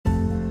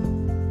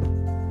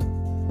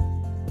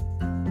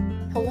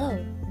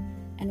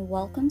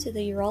welcome to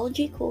the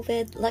Urology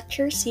COVID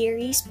Lecture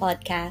Series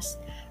podcast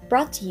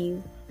brought to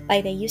you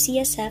by the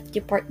UCSF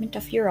Department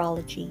of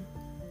Urology.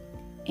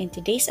 In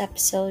today's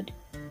episode,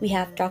 we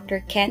have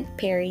Dr. Kent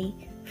Perry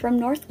from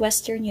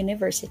Northwestern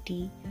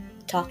University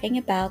talking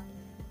about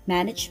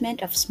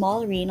management of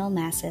small renal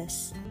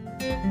masses.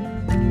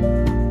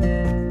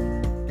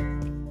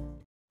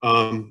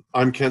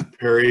 I'm Kent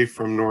Perry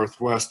from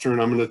Northwestern.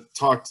 I'm going to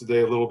talk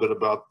today a little bit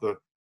about the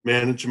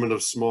management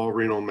of small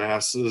renal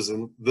masses,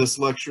 and this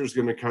lecture is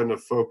going to kind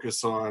of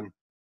focus on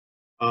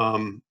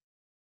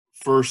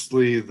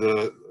firstly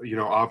the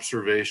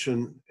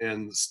observation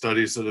and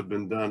studies that have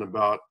been done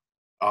about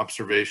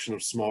observation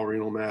of small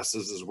renal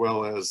masses, as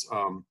well as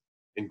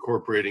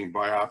incorporating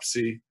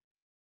biopsy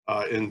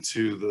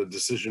into the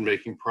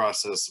decision-making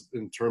process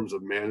in terms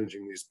of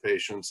managing these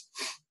patients.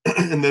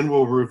 And then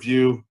we'll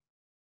review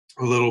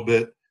a little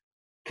bit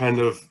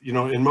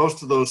in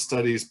most of those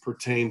studies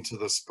pertain to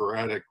the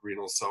sporadic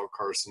renal cell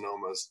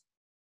carcinomas.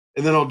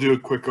 And then I'll do a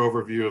quick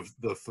overview of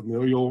the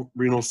familial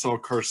renal cell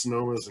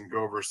carcinomas and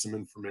go over some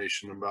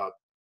information about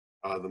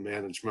the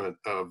management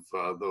of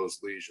those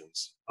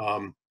lesions.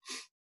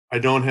 I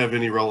don't have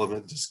any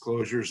relevant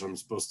disclosures. I'm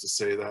supposed to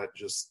say that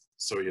just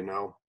so you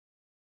know.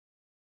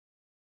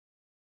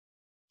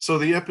 So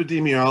the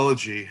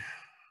epidemiology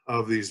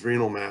of these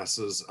renal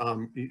masses,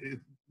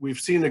 we've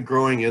seen a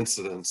growing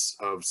incidence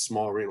of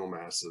small renal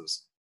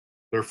masses.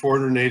 There are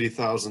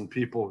 480,000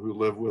 people who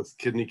live with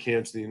kidney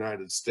cancer in the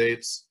United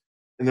States,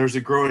 and there's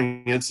a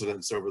growing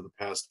incidence over the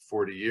past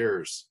 40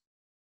 years,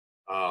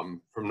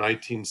 from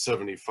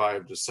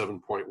 1975 to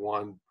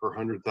 7.1 per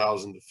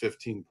 100,000 to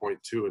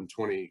 15.2 in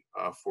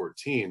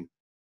 2014.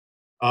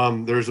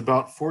 There's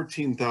about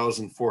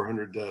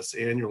 14,400 deaths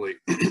annually,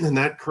 and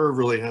that curve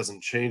really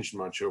hasn't changed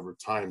much over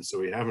time, so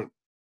we haven't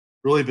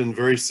really been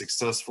very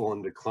successful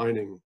in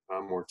declining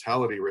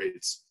mortality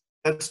rates.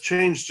 That's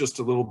changed just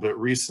a little bit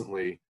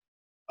recently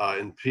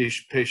in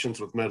patients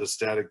with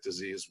metastatic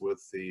disease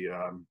with the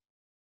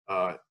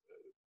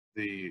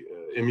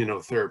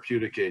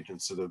immunotherapeutic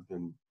agents that have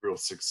been real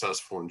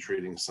successful in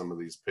treating some of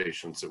these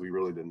patients that we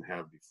really didn't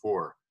have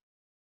before.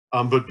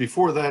 But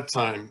before that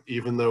time,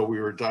 even though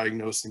we were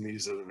diagnosing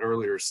these at an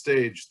earlier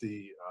stage,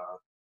 the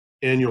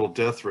annual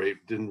death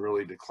rate didn't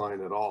really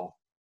decline at all.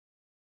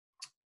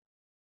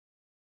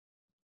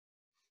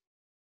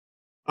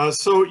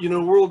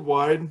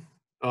 Worldwide,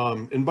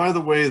 and by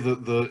the way,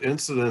 the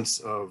incidence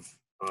of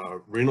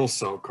renal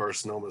cell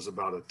carcinoma is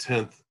about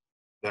 1/10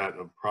 that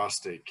of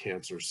prostate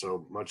cancer,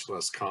 so much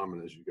less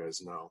common, as you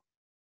guys know.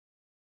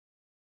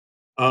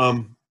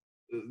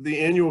 The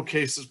annual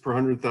cases per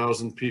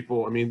 100,000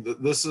 people, a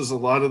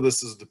lot of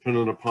this is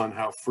dependent upon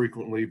how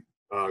frequently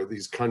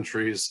these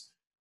countries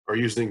are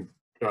using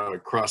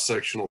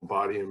cross-sectional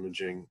body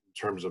imaging in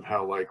terms of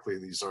how likely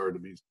these are to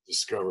be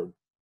discovered.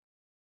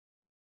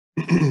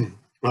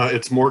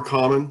 It's more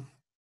common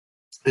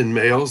in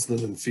males than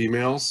in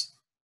females.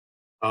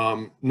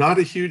 Not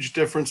a huge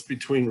difference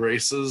between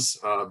races,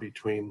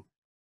 between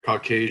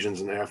Caucasians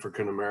and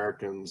African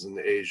Americans and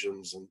the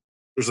Asians, and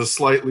there's a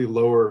slightly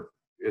lower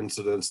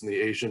incidence in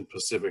the Asian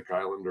Pacific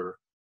Islander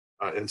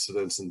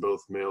incidence in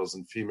both males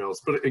and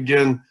females. But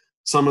again,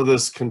 some of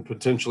this can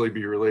potentially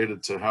be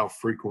related to how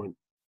frequently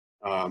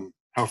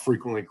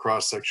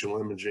cross-sectional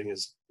imaging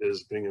is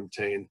being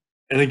obtained.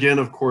 And again,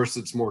 of course,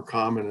 it's more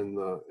common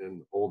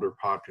in older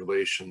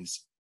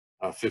populations,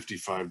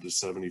 55 to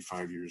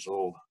 75 years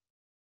old.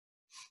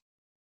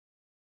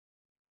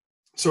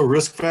 So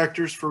risk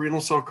factors for renal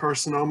cell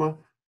carcinoma,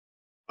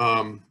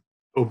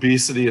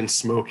 obesity and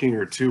smoking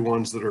are two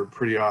ones that are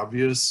pretty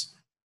obvious.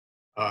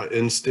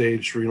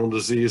 End-stage renal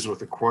disease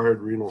with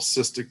acquired renal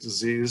cystic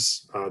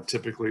disease,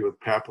 typically with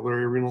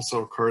papillary renal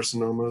cell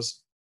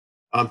carcinomas.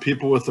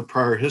 People with a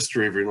prior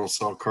history of renal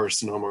cell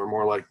carcinoma are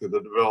more likely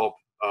to develop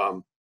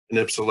an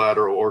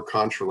ipsilateral or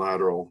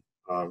contralateral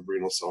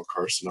renal cell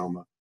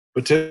carcinoma.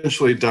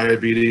 Potentially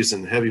diabetes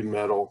and heavy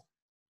metal,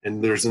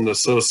 and there's an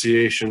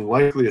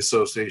likely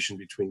association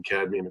between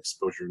cadmium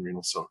exposure and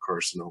renal cell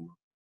carcinoma.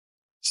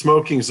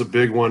 Smoking is a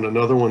big one.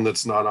 Another one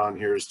that's not on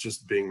here is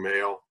just being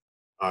male,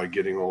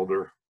 getting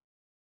older.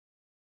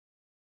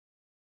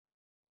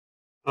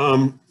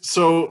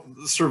 So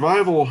the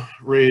survival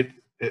rate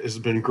has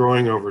been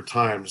growing over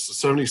time. So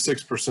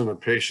 76% of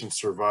patients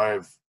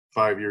survive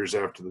 5 years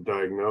after the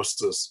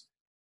diagnosis,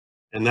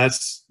 and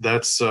that's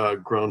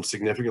grown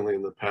significantly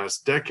in the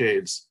past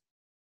decades.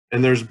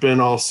 And there's been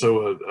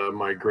also a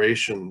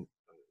migration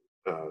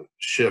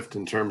shift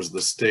in terms of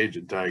the stage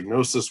of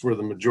diagnosis, where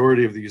the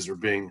majority of these are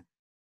being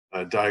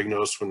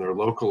diagnosed when they're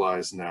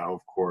localized now,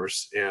 of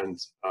course, and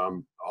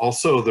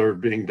also they're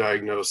being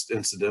diagnosed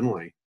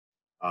incidentally.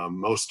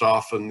 Most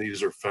often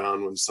these are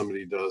found when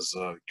somebody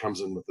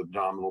comes in with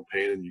abdominal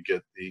pain, and you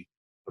get the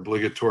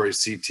obligatory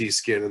CT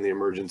scan in the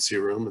emergency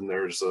room, and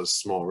there's a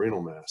small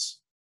renal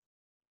mass.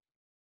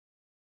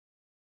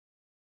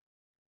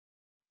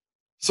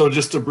 So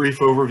just a brief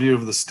overview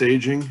of the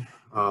staging.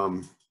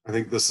 I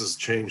think this has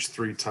changed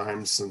 3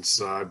 times since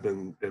I've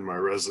been in my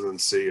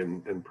residency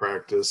and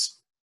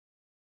practice.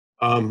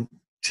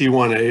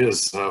 T1A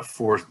is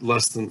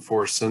less than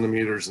 4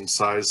 centimeters in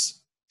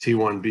size.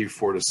 T1B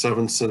 4 to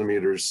 7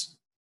 centimeters.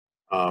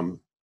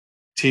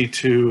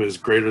 T2 is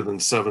greater than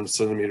 7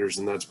 centimeters,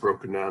 and that's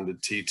broken down to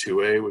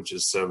T2A, which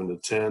is 7 to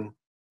 10.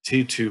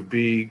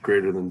 T2B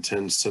greater than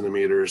 10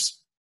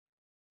 centimeters.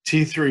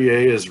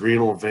 T3A is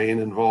renal vein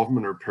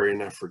involvement or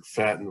perinephric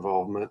fat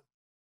involvement.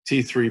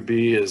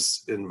 T3B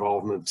is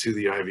involvement to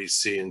the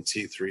IVC, and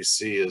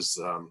T3C is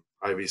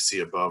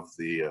IVC above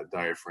the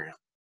diaphragm.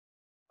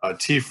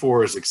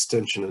 T4 is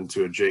extension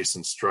into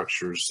adjacent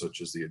structures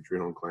such as the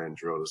adrenal gland,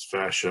 Gerota's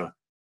fascia,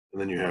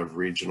 and then you have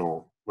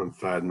regional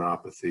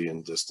lymphadenopathy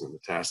and distant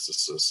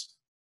metastasis,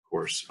 of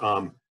course.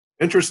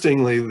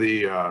 Interestingly,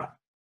 the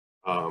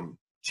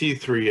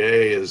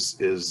T3A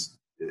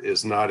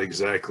is not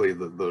exactly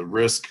the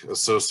risk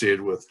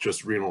associated with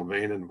just renal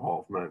vein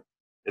involvement,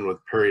 and with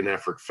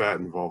perinephric fat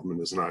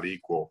involvement is not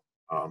equal.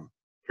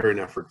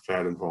 Perinephric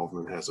fat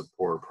involvement has a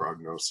poor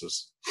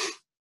prognosis.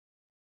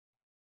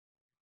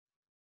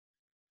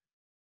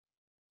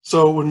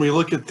 So when we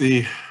look at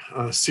the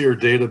SEER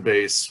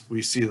database,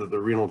 we see that the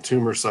renal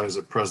tumor size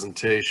at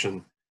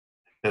presentation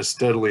has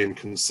steadily and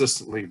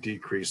consistently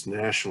decreased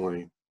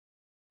nationally.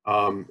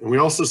 And we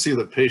also see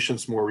that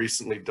patients more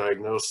recently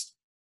diagnosed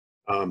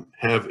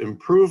have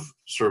improved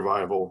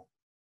survival,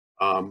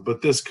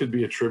 but this could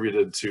be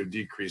attributed to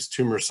decreased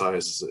tumor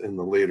sizes in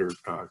the later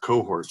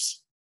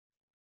cohorts.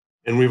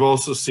 And we've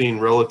also seen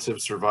relative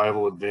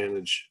survival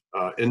advantage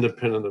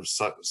independent of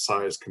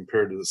size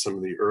compared to some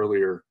of the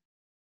earlier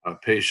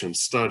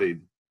patients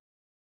studied.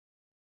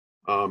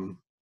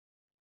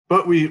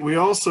 But we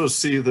also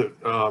see that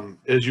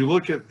as you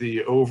look at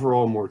the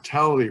overall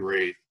mortality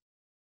rate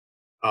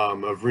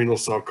of renal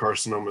cell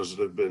carcinomas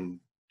that have been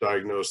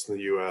diagnosed in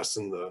the US,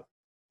 and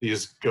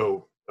these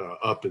go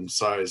up in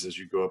size as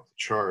you go up the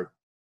chart,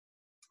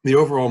 the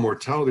overall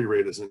mortality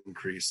rate has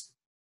increased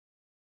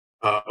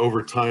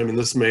over time, and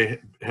this may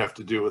have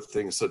to do with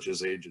things such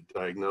as age of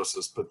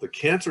diagnosis, but the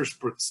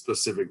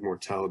cancer-specific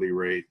mortality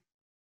rate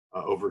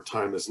over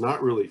time has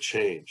not really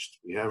changed.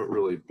 We haven't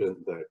really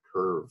bent that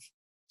curve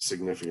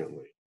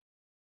significantly.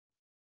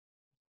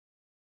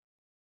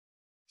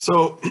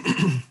 So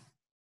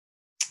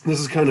this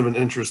is kind of an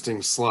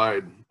interesting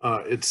slide.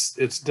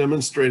 It's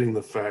demonstrating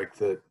the fact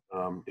that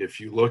if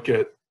you look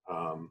at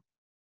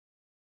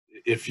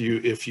if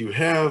you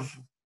have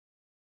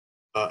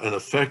an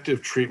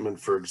effective treatment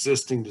for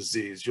existing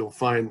disease, you'll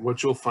find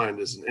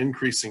is an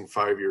increasing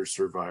 5-year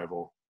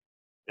survival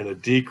and a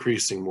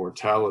decreasing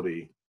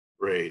mortality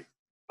rate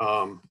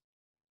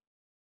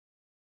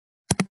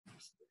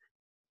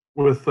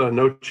with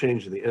no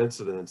change in the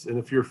incidence. And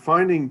if you're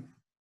finding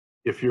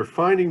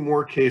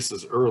more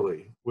cases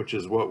early, which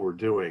is what we're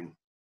doing,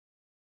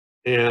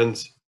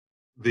 and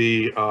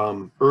the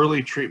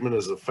early treatment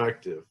is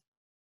effective,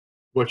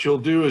 what you'll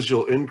do is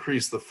you'll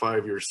increase the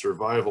 5-year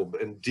survival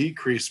and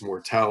decrease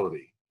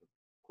mortality.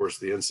 Of course,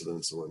 the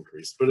incidence will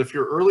increase. But if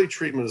your early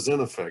treatment is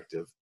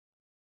ineffective,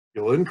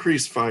 you'll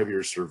increase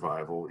 5-year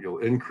survival, you'll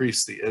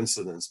increase the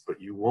incidence, but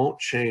you won't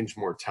change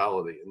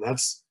mortality. And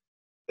that's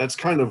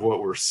kind of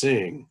what we're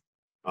seeing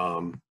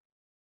in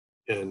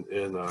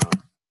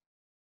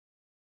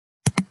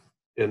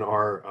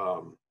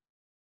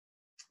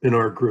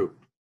our group.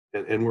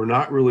 And we're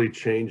not really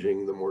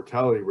changing the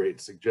mortality rate,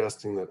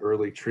 suggesting that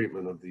early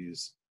treatment of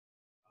these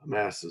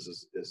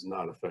masses is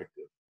not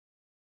effective.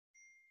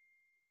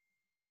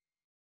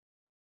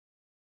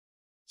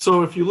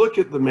 So if you look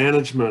at the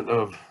management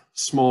of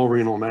small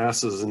renal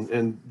masses,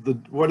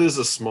 what is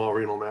a small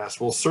renal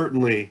mass? Well,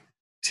 certainly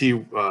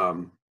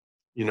 4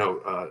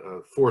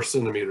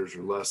 centimeters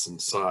or less in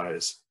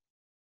size,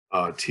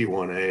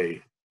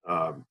 T1A.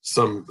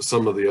 Some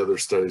of the other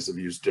studies have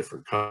used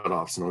different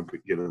cutoffs, and I'll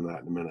get into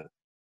that in a minute.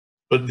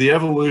 But the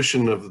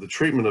evolution of the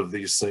treatment of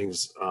these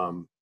things,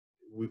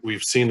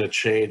 we've seen a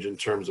change in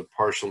terms of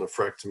partial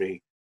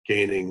nephrectomy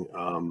gaining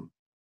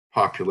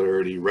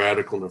popularity,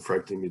 radical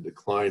nephrectomy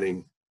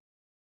declining,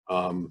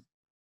 and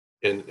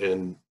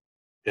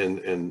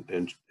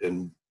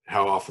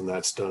how often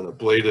that's done.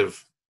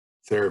 Ablative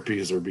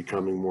therapies are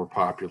becoming more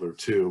popular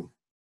too.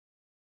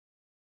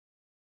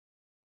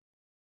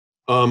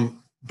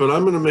 But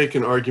I'm going to make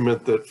an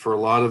argument that for a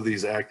lot of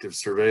these, active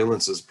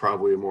surveillance is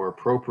probably a more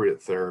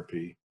appropriate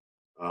therapy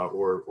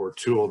or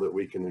tool that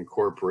we can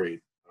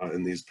incorporate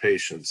in these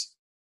patients.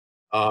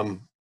 The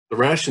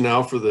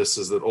rationale for this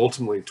is that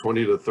ultimately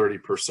 20 to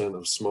 30%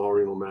 of small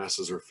renal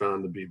masses are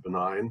found to be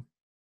benign.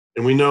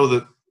 And we know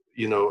that,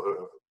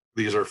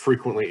 these are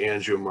frequently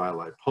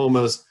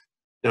angiomyolipomas.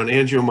 Now, an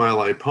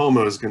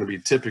angiomyolipoma is going to be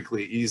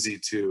typically easy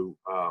to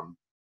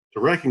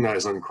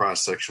recognize on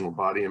cross-sectional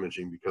body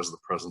imaging because of the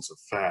presence of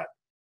fat.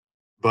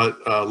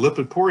 But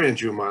lipid-poor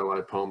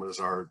angiomyolipomas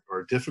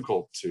are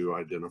difficult to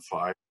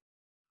identify.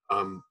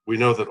 We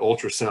know that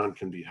ultrasound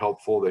can be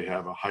helpful. They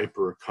have a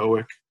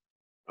hyperechoic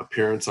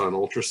appearance on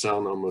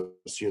ultrasound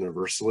almost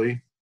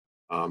universally.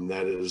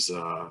 That is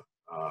a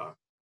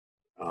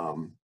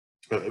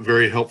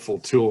very helpful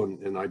tool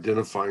in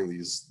identifying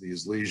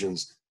these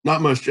lesions.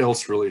 Not much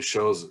else really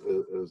shows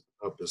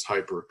up as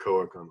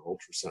hyperechoic on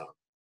ultrasound.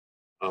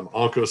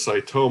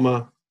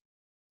 Oncocytoma,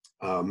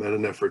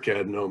 metanephric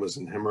adenomas,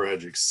 and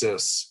hemorrhagic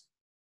cysts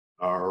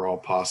are all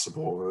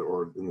possible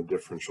or in the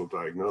differential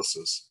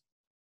diagnosis.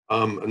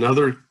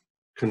 Another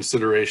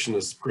consideration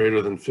is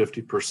greater than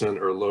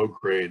 50% or low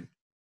grade.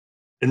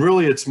 And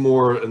really it's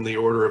more in the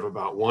order of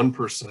about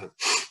 1%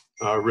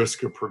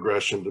 risk of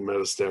progression to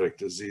metastatic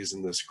disease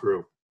in this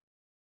group.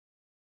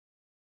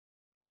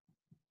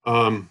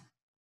 Let's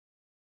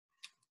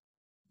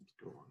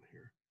go on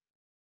here.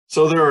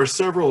 So there are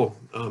several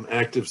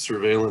active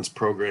surveillance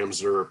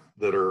programs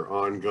that are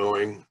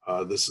ongoing.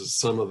 This is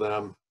some of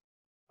them.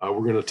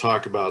 We're going to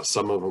talk about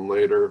some of them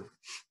later.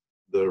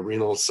 The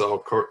Renal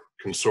Cell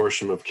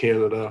Consortium of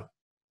Canada.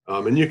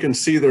 And you can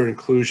see their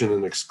inclusion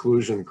and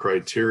exclusion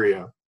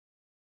criteria.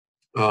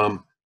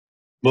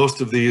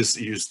 Most of these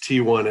use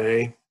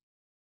T1A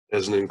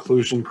as an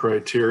inclusion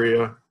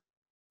criteria.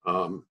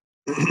 Some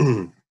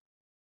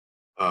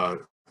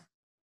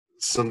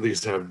of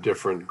these have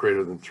different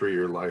greater than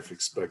 3-year life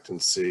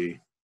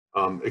expectancy.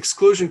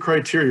 Exclusion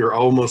criteria, you're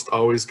almost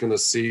always going to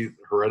see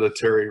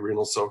hereditary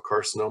renal cell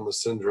carcinoma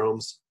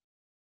syndromes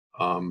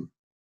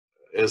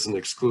as an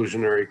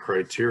exclusionary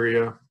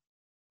criteria.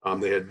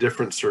 They had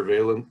different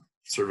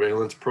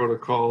surveillance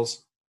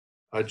protocols.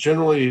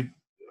 Generally,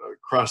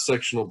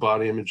 cross-sectional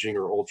body imaging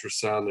or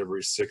ultrasound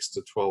every 6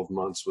 to 12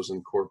 months was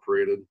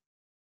incorporated.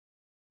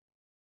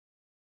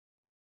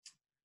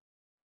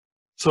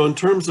 So in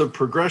terms of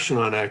progression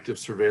on active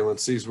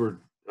surveillance, these were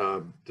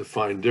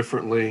defined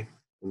differently.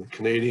 In the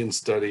Canadian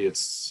study,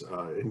 it's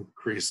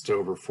increased to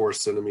over 4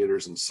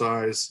 centimeters in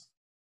size,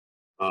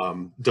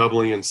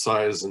 doubling in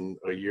size in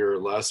a year or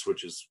less,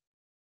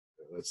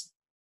 that's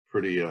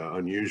pretty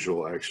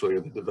unusual actually,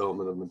 in the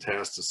development of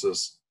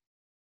metastasis.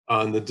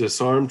 On the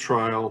DISARM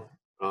trial,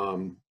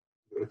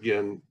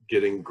 again,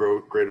 getting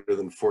growth greater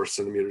than 4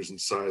 centimeters in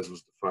size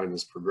was defined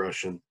as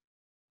progression,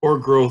 or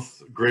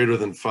growth greater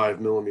than 5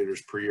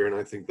 millimeters per year, and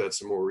I think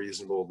that's more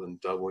reasonable than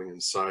doubling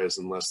in size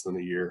in less than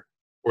a year,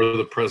 or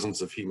the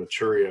presence of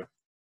hematuria.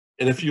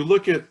 And if you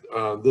look at,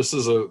 this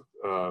is a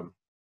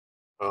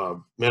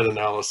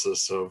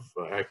meta-analysis of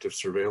active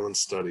surveillance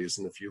studies,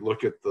 and if you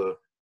look at the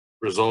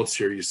results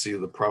here, you see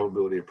the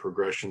probability of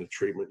progression to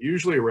treatment,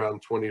 usually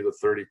around 20 to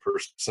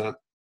 30%.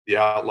 The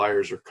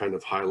outliers are kind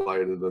of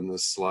highlighted on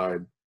this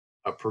slide.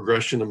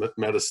 Progression to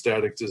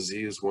metastatic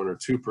disease, 1 or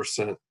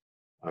 2%.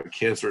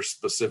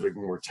 Cancer-specific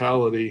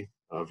mortality,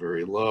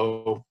 very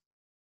low.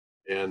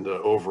 And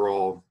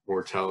overall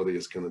mortality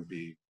is going to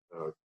be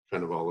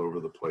kind of all over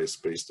the place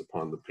based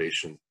upon the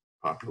patient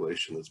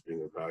population that's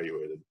being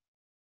evaluated.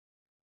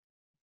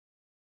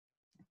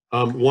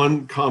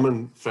 One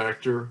common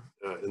factor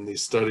in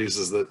these studies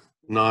is that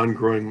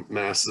non-growing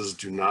masses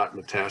do not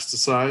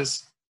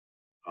metastasize.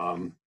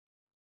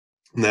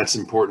 And that's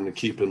important to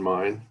keep in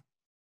mind.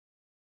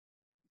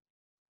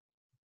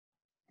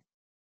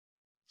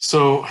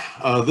 So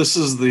this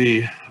is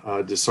the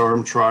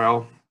DISARM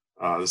trial.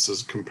 This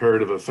is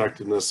comparative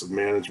effectiveness of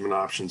management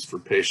options for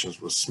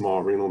patients with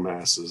small renal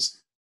masses,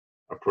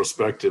 a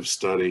prospective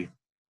study.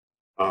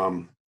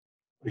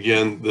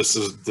 Again, this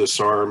is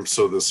DISARM,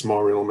 so the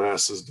small renal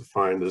mass is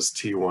defined as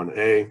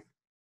T1A.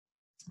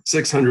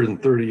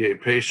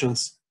 638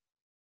 patients,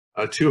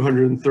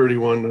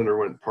 231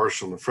 underwent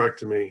partial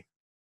nephrectomy,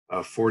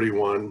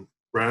 41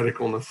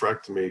 radical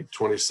nephrectomy,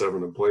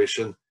 27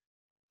 ablation,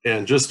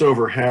 and just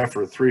over half,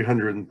 or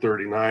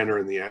 339, are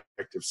in the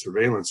active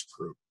surveillance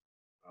group.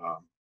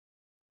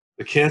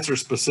 The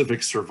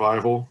cancer-specific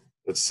survival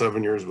at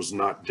 7 years was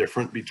not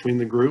different between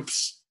the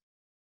groups.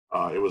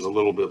 It was a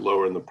little bit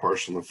lower in the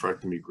partial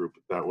nephrectomy group,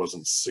 but that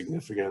wasn't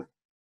significant.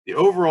 The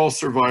overall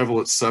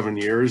survival at 7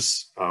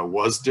 years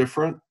was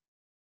different.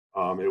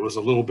 It was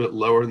a little bit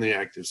lower in the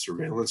active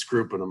surveillance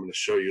group, and I'm going to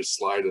show you a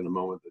slide in a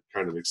moment that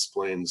kind of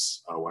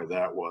explains why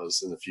that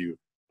was. And if you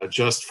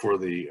adjust for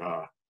the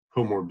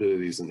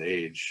comorbidities and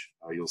age,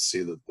 you'll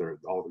see that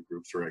all the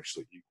groups are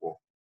actually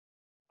equal.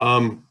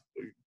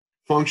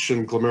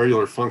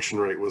 Glomerular function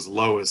rate was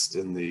lowest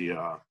in the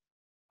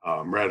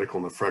radical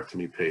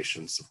nephrectomy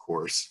patients, of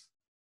course,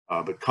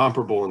 but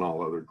comparable in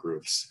all other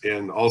groups.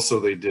 And also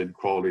they did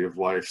quality of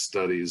life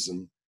studies,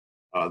 and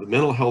the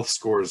mental health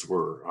scores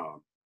were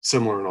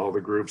similar in all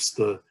the groups.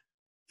 The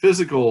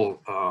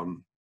physical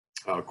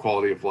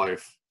quality of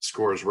life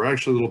scores were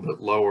actually a little bit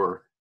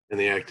lower in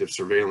the active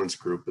surveillance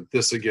group, but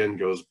this again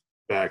goes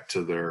back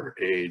to their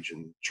age,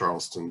 and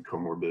Charleston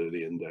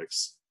Comorbidity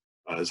Index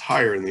is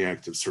higher in the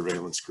active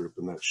surveillance group,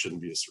 and that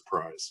shouldn't be a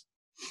surprise.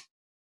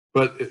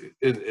 But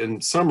in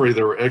summary,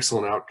 there were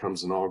excellent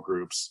outcomes in all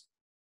groups,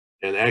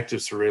 and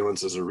active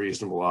surveillance is a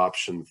reasonable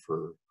option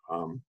for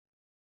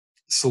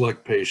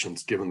select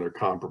patients given their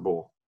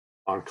comparable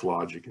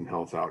oncologic and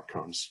health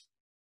outcomes.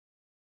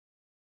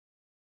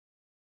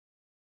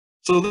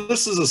 So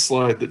this is a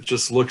slide that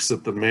just looks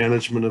at the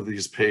management of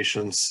these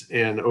patients,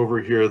 and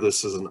over here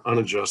this is an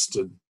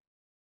unadjusted,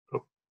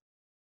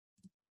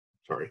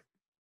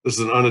 this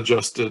is an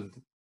unadjusted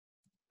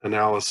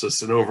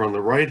analysis, and over on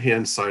the right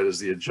hand side is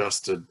the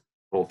adjusted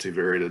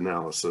multivariate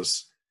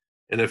analysis.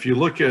 And if you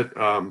look at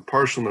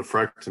partial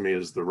nephrectomy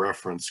as the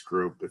reference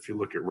group, if you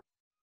look at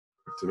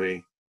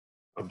nephrectomy,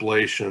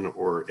 ablation,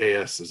 or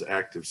AS as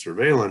active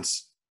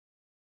surveillance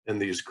in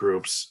these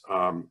groups,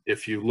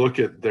 if you look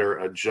at their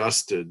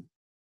adjusted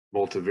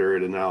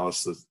multivariate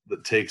analysis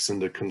that takes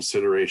into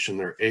consideration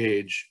their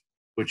age,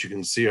 which you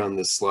can see on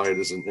this slide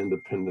as an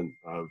independent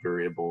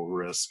variable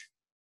risk,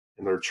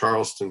 and their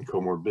Charleston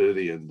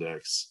Comorbidity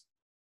Index,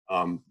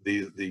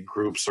 the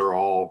groups are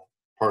all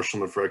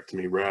partial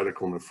nephrectomy,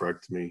 radical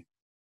nephrectomy,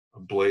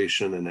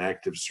 ablation, and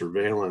active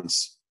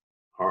surveillance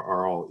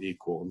are all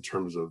equal in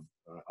terms of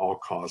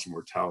all-cause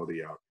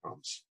mortality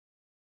outcomes.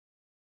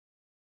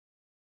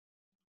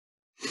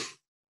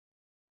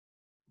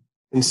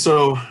 And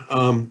so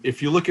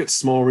if you look at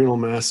small renal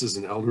masses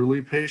in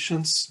elderly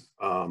patients,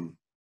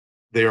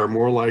 they are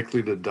more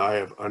likely to die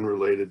of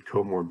unrelated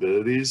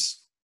comorbidities,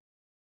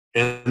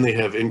 and they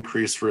have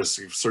increased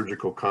risk of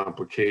surgical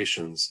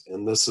complications.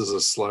 And this is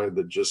a slide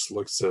that just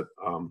looks at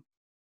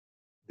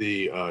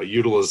the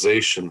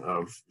utilization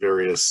of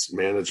various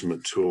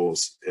management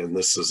tools. And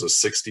this is a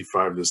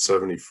 65 to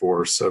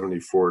 74,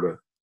 74 to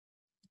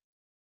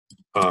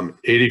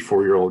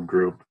 84-year-old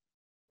group.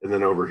 And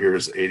then over here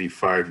is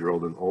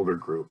 85-year-old and older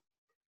group.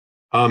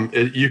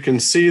 You can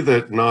see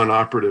that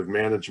non-operative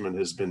management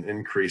has been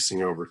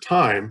increasing over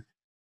time,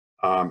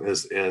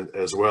 as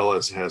well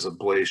as has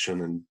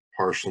ablation and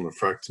partial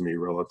nephrectomy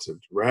relative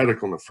to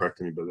radical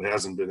nephrectomy, but it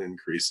hasn't been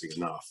increasing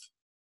enough.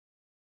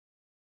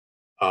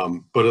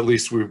 But at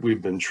least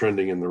we've been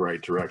trending in the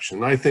right direction.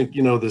 And I think,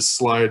 you know, this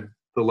slide,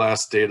 the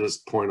last data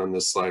point on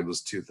this slide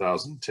was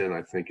 2010.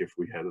 I think if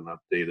we had an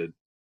updated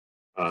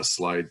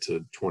slide to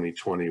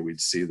 2020,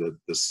 we'd see that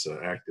this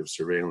active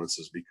surveillance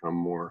has become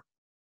more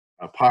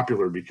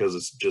popular because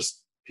it's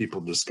just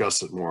people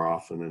discuss it more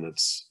often, and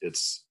it's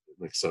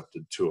an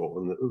accepted tool.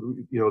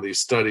 And you know, these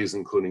studies,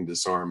 including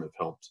DISARM, have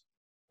helped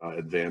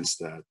advance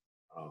that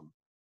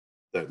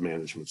that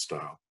management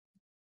style.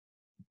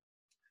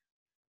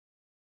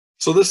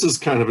 So this is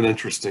kind of an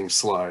interesting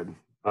slide.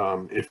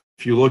 If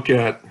you look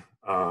at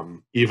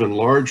even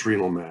large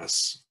renal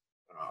mass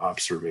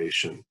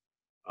observation,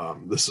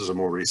 this is a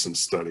more recent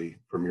study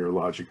from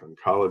Urologic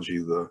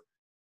Oncology.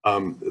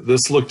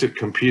 This looked at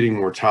competing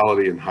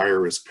mortality in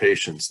higher risk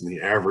patients, and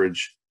the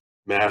average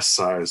mass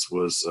size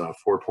was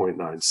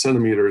 4.9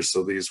 centimeters.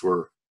 So these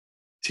were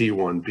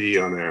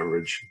T1B on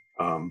average.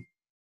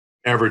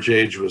 Average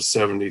age was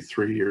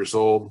 73 years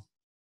old.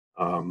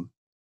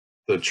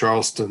 The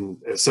Charleston,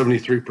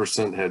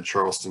 73% had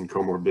Charleston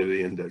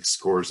Comorbidity Index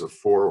scores of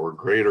 4 or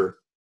greater.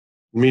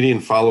 Median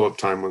follow-up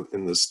time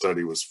in this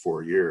study was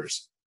 4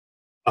 years.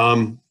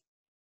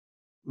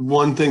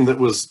 One thing that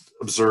was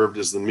observed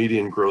is the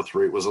median growth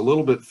rate was a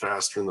little bit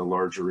faster in the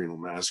larger renal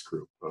mass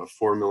group,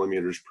 4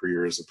 millimeters per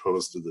year, as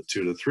opposed to the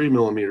 2 to 3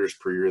 millimeters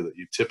per year that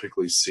you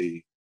typically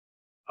see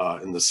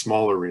in the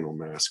smaller renal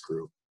mass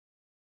group.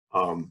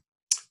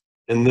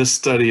 In this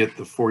study, at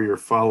the 4-year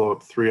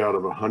follow-up, 3 out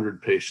of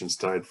 100 patients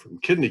died from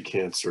kidney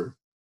cancer,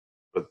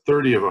 but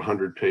 30 of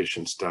 100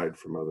 patients died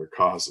from other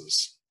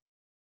causes.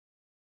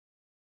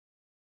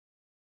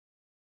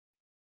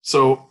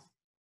 So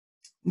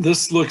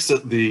this looks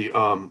at the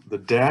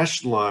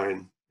dashed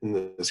line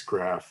in this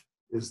graph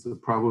is the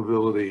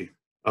probability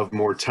of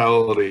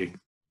mortality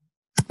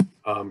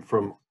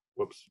from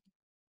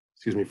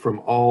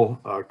all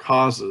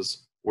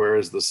causes,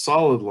 whereas the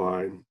solid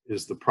line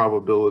is the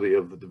probability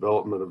of the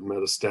development of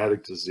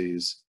metastatic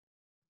disease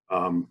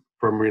from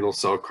renal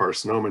cell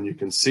carcinoma. And you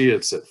can see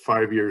it's at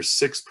 5 years,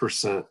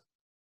 6%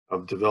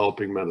 of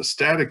developing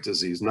metastatic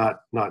disease,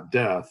 not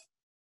death,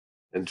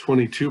 and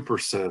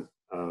 22%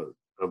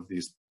 of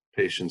these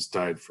patients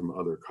died from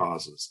other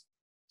causes.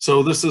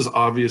 So this is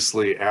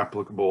obviously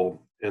applicable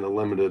in a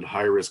limited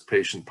high-risk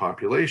patient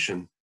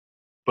population,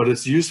 but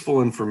it's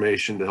useful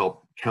information to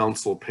help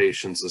counsel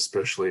patients,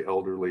 especially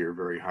elderly or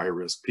very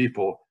high-risk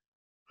people,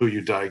 who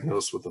you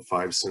diagnose with a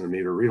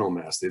 5-centimeter renal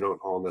mass. They don't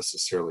all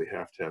necessarily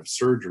have to have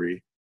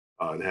surgery.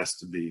 It has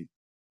to be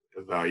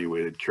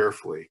evaluated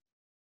carefully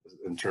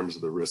in terms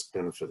of the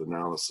risk-benefit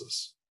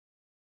analysis.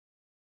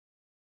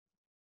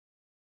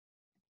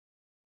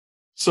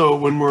 So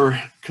when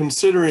we're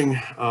considering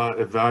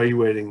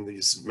evaluating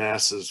these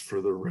masses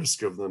for the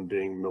risk of them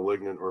being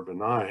malignant or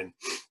benign,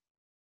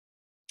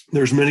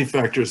 there's many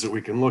factors that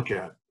we can look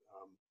at.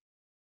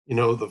 You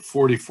know, the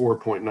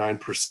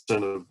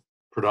 44.9% of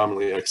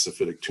predominantly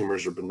exophytic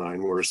tumors are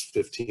benign, whereas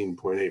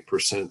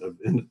 15.8% of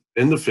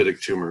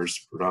endophytic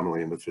tumors,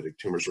 predominantly endophytic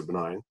tumors, are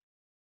benign.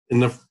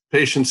 And the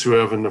patients who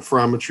have a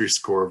nephrometry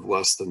score of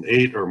less than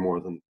 8 are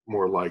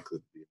more likely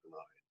to be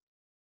benign.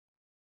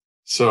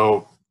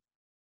 So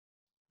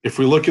if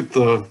we look at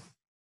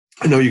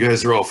I know you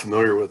guys are all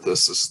familiar with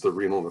this. This is the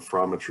renal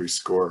nephrometry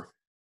score.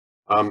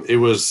 It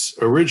was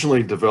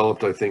originally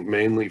developed, I think,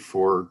 mainly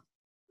for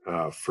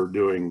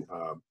doing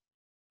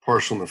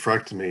partial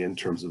nephrectomy in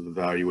terms of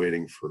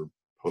evaluating for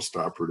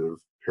postoperative,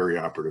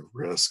 perioperative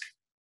risk.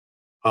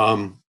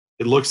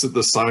 It looks at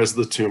the size of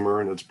the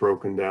tumor, and it's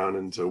broken down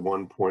into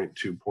 1 point,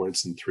 2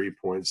 points, and 3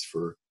 points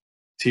for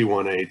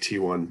T1A,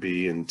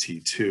 T1B, and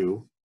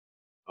T2.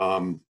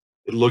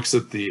 It looks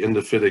at the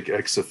endophytic,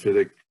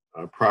 exophytic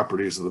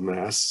properties of the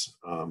mass,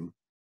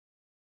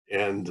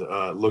 and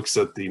looks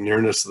at the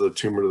nearness of the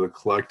tumor to the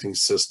collecting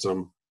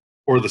system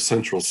or the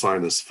central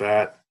sinus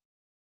fat.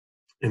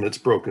 And it's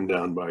broken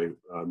down by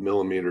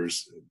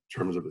millimeters in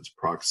terms of its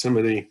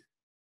proximity.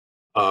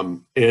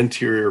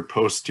 Anterior,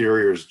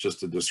 posterior is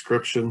just a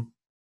description.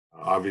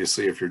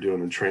 Obviously, if you're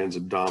doing a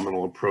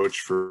transabdominal approach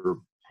for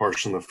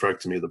partial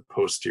nephrectomy, the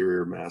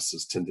posterior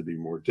masses tend to be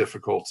more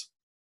difficult.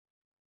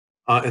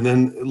 And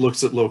then it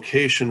looks at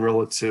location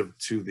relative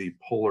to the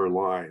polar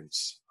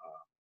lines.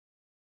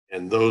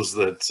 And those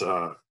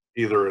that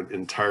either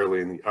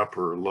entirely in the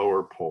upper or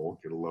lower pole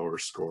get a lower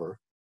score.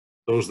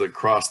 Those that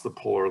cross the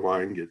polar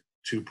line get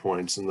 2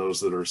 points, and those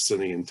that are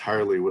sitting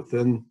entirely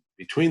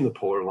between the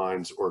polar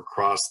lines or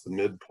across the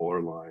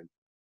mid-polar line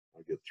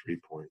get 3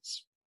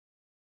 points.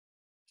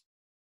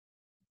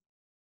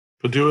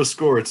 Padua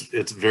score,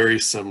 it's very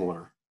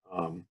similar.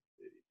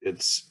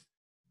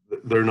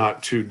 They're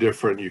not too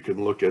different. You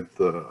can look at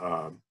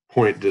the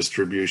point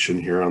distribution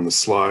here on the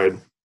slide.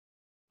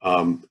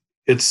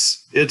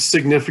 It's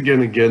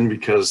significant again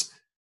because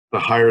the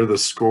higher the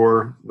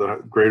score,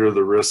 the greater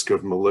the risk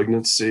of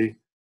malignancy.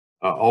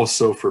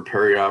 Also for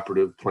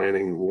perioperative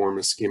planning, warm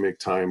ischemic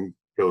time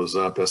goes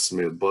up,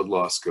 estimated blood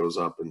loss goes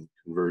up, and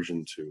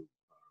conversion to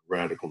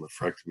radical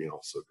nephrectomy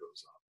also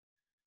goes up.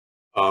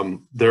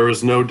 There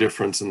is no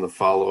difference in the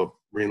follow-up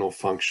renal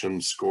function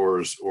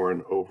scores or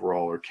in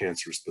overall or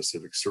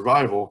cancer-specific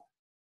survival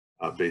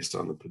based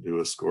on the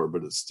Padua score,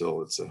 but it's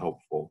a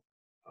helpful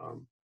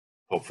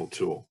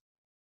tool.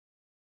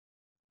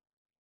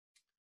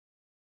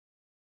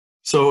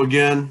 So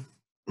again,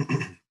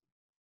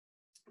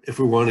 if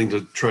we're wanting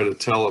to try to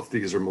tell if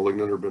these are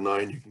malignant or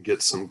benign, you can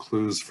get some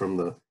clues from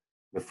the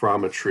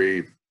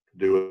nephrometry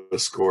Padua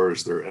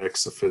scores, their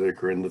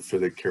exophytic or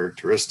endophytic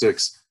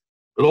characteristics.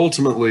 But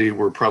ultimately,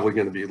 we're probably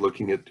going to be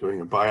looking at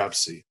doing a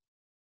biopsy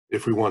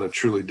if we want to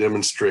truly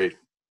demonstrate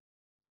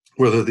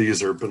whether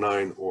these are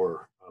benign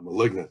or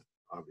malignant,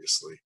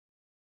 obviously.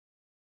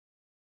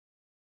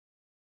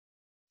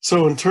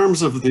 So in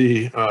terms of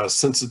the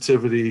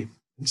sensitivity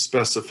and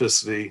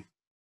specificity,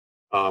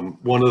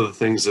 one of the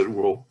things that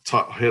we'll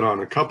hit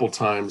on a couple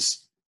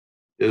times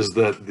is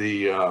that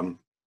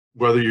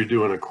whether you're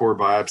doing a core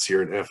biopsy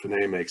or an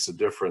FNA makes a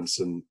difference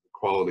in the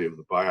quality of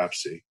the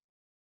biopsy.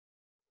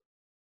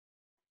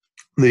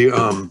 We've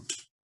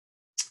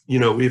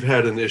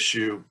had an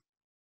issue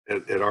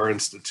at our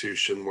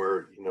institution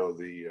where,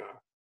 the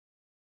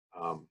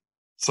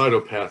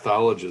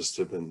cytopathologists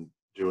have been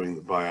doing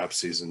the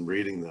biopsies and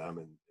reading them,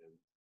 and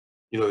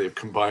they've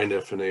combined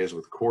FNAs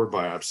with core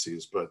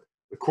biopsies, but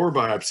the core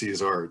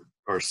biopsies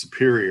are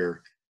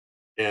superior.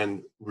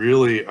 And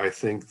really, I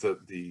think that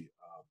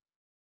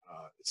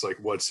it's like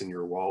what's in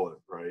your wallet,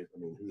 right? I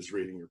mean, who's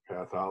reading your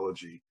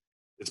pathology?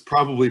 It's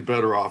probably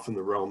better off in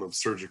the realm of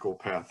surgical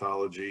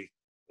pathology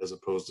as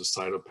opposed to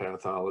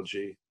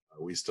cytopathology.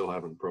 We still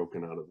haven't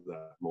broken out of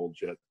that mold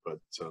yet, but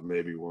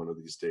maybe one of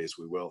these days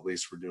we will. At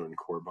least we're doing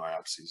core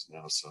biopsies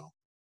now, so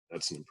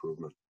that's an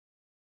improvement.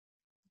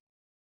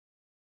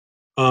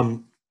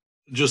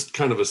 Just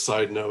kind of a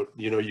side note,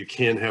 you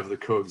can have the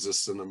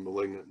coexistence of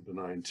malignant and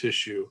benign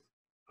tissue.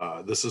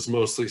 This is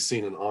mostly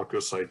seen in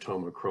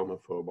oncocytoma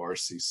chromophobe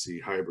RCC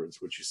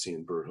hybrids, which you see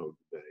in Birdhogue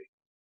Bay.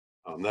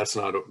 That's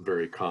not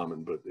very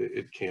common, but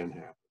it can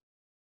happen.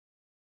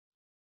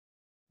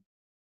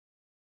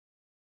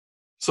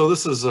 So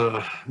this is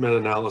a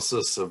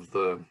meta-analysis of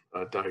the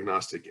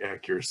diagnostic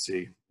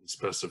accuracy and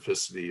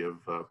specificity of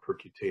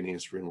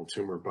percutaneous renal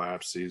tumor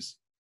biopsies,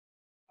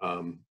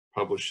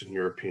 published in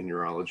European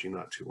Urology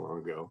not too long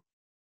ago.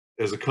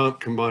 As a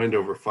combined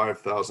over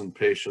 5,000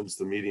 patients,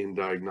 the median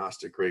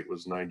diagnostic rate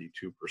was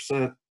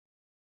 92%.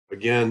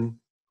 Again,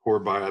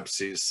 core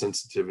biopsies,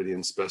 sensitivity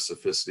and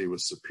specificity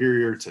was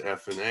superior to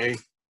FNA.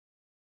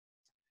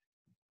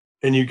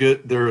 And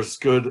there is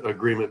good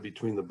agreement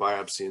between the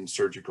biopsy and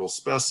surgical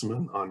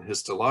specimen on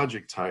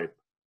histologic type,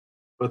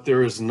 but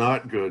there is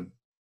not good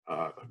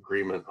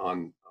agreement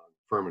on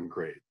Fuhrman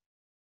grade.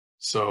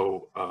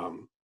 So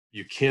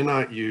you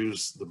cannot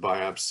use the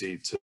biopsy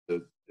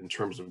in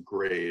terms of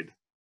grade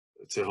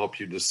to help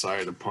you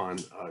decide upon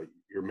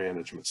your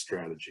management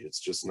strategy. It's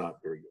just not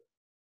very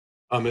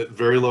good. At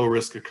very low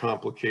risk of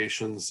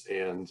complications,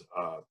 and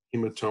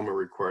hematoma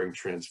requiring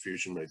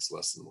transfusion rates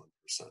less than 1%.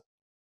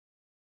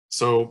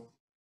 So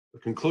the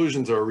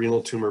conclusions are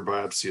renal tumor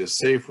biopsy is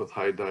safe with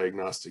high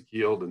diagnostic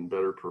yield and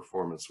better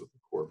performance with the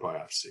core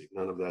biopsy.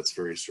 None of that's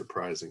very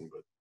surprising,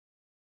 but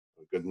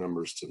good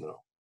numbers to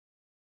know.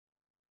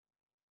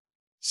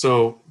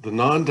 So the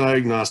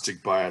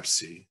non-diagnostic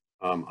biopsy,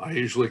 I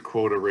usually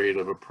quote a rate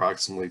of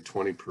approximately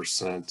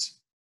 20%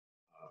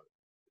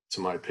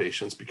 to my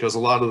patients, because a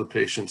lot of the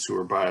patients who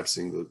are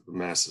biopsying the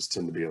masses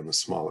tend to be on the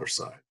smaller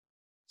side.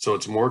 So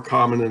it's more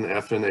common in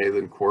FNA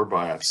than core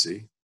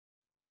biopsy.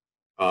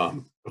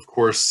 Of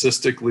course,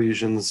 cystic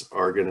lesions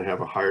are going to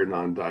have a higher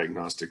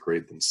non-diagnostic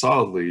rate than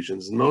solid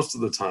lesions, and most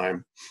of the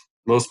time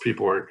most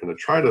people aren't going to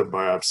try to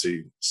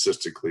biopsy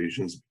cystic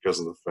lesions because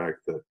of the fact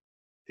that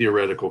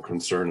theoretical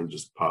concern of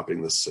just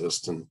popping the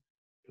cyst and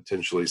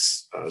potentially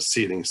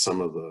seeding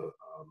some of the,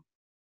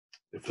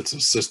 if it's a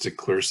cystic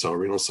clear cell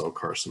renal cell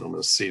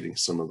carcinoma, seeding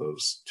some of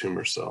those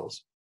tumor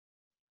cells.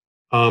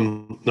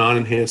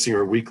 Non-enhancing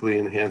or weakly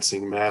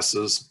enhancing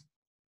masses,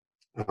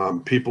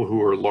 people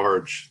who are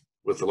large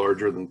with a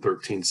larger than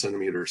 13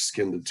 centimeter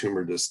skin to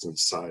tumor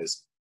distance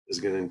size is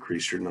going to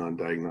increase your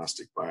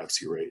non-diagnostic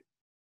biopsy rate.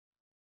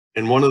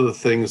 And one of the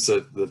things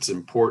that's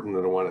important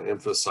that I want to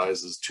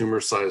emphasize is tumor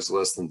size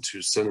less than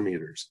 2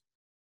 centimeters.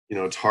 You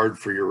know, it's hard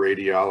for your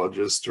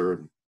radiologist,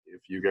 or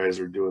if you guys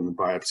are doing the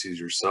biopsies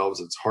yourselves,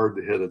 it's hard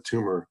to hit a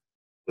tumor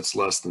that's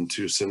less than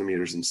 2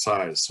 centimeters in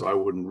size. So I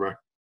wouldn't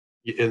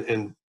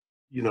and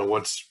you know,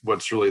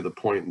 what's really the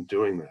point in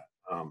doing that?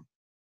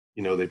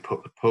 You know, they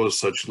pose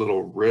such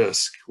little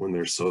risk when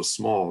they're so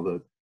small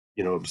that,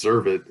 you know,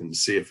 observe it and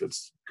see if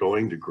it's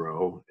going to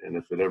grow. And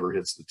if it ever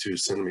hits the 2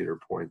 centimeter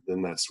point,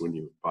 then that's when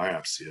you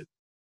biopsy it.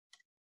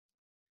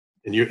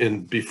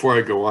 And before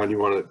I go on,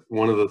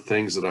 one of the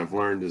things that I've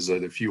learned is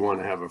that if you want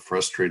to have a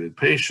frustrated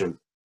patient,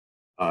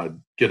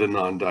 get a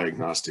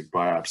non-diagnostic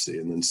biopsy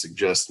and then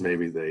suggest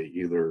maybe they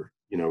either,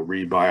 you know,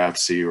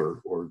 re-biopsy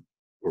or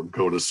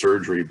go to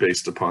surgery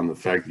based upon the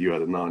fact that you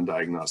had a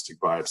non-diagnostic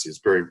biopsy. It's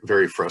very,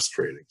 very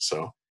frustrating.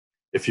 So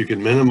if you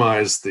can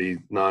minimize the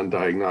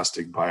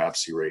non-diagnostic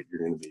biopsy rate, you're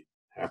going to be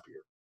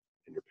happier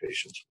in your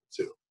patients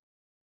too.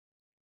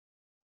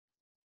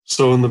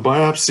 So in the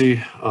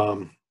biopsy,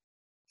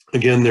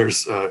 again,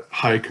 there's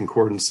high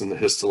concordance in the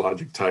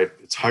histologic type.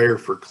 It's higher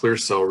for clear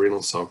cell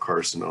renal cell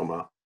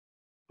carcinoma,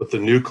 but the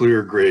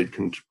nuclear grade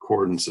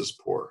concordance is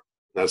poor.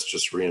 That's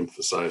just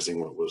reemphasizing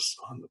what was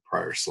on the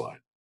prior slide.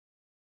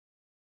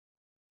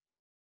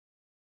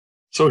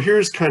 So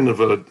here's kind of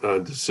a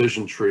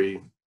decision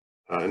tree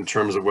in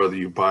terms of whether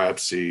you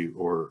biopsy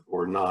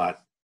or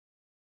not.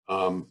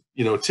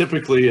 You know,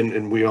 typically,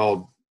 and we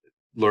all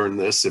learn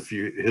this, if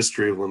you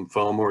history of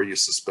lymphoma or you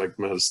suspect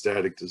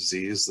metastatic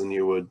disease, then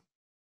you would,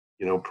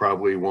 you know,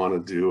 probably want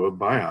to do a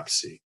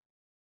biopsy.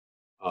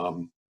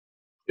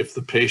 If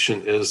the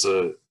patient is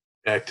a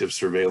active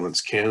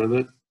surveillance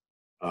candidate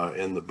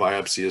and the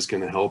biopsy is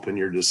going to help in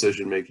your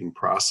decision-making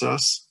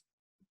process,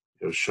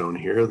 as shown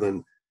here,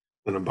 then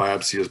a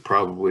biopsy is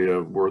probably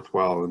a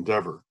worthwhile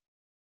endeavor.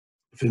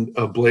 If an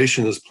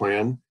ablation is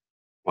planned,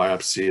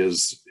 biopsy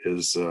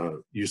is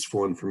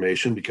useful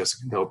information because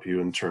it can help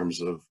you in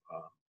terms of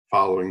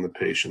following the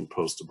patient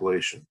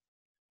post-ablation.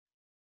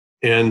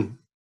 And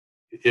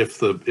is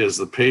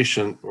the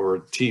patient or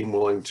team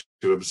willing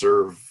to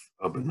observe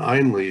a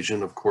benign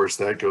lesion, of course,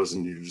 that goes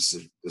into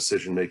your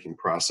decision-making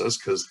process,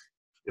 because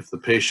if the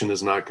patient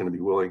is not going to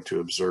be willing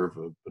to observe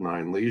a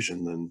benign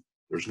lesion, then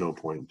there's no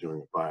point in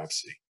doing a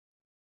biopsy.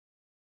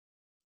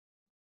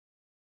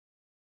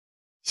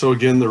 So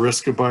again, the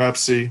risk of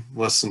biopsy,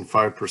 less than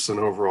 5%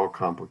 overall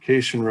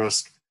complication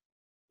risk,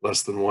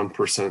 less than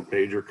 1%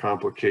 major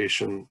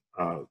complication,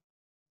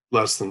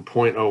 less than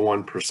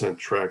 0.01%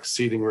 tract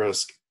seeding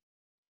risk.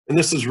 And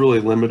this is really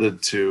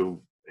limited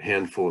to a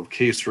handful of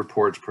case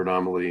reports,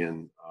 predominantly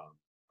in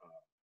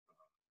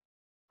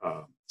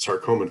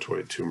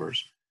sarcomatoid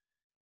tumors.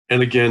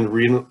 And again,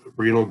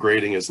 renal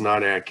grading is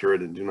not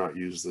accurate, and do not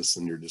use this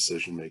in your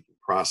decision-making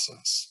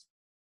process.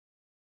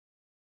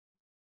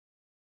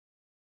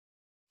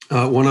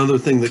 One other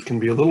thing that can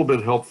be a little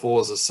bit helpful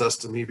is a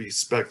Sestamibi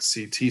SPECT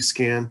CT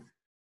scan.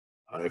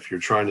 If you're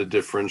trying to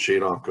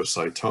differentiate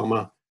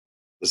oncocytoma,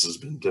 this has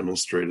been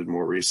demonstrated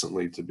more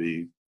recently to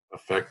be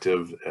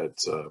effective at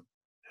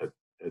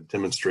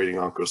demonstrating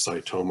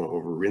oncocytoma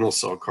over renal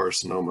cell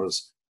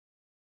carcinomas.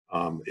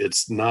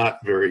 It's not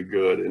very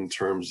good in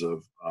terms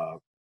of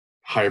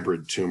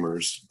hybrid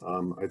tumors.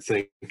 I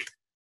think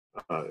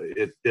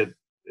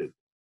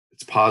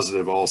it's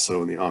positive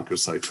also in the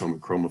oncocytoma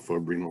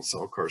chromophobe renal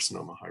cell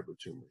carcinoma hybrid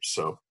tumors.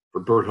 So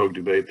for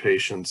Birt-Hogg-Dubé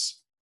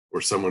patients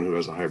or someone who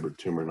has a hybrid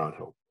tumor, not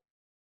helpful.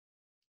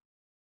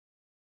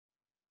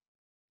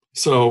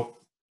 So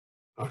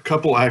a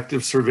couple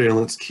active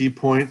surveillance key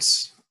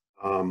points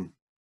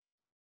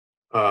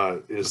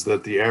is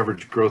that the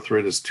average growth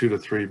rate is 2 to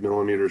 3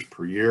 millimeters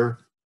per year.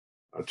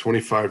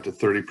 25 to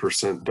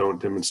 30%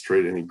 don't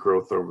demonstrate any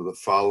growth over the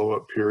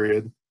follow-up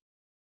period.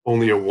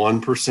 Only a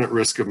 1%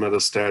 risk of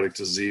metastatic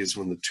disease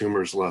when the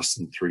tumor is less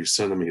than 3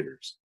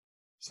 centimeters.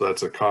 So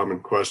that's a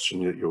common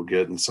question that you'll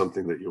get and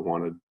something that you'll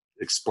want to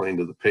explain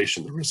to the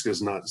patient. The risk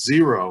is not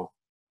zero,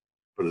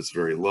 but it's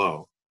very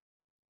low.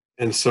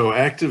 And so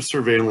active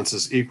surveillance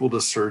is equal to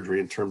surgery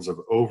in terms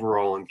of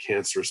overall and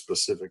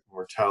cancer-specific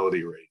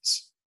mortality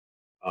rates.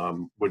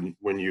 When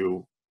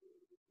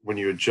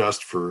you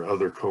adjust for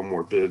other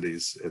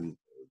comorbidities, and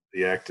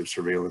the active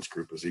surveillance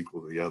group is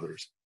equal to the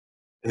others.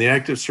 And the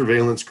active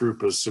surveillance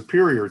group is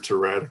superior to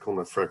radical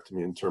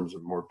nephrectomy in terms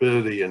of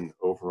morbidity and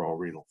overall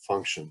renal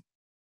function.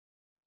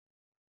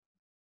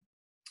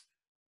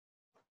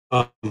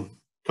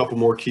 Couple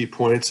more key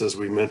points. As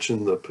we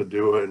mentioned, the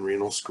PADUA and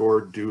renal score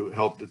do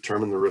help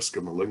determine the risk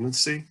of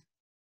malignancy.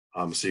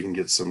 so you can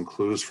get some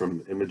clues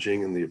from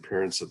imaging and the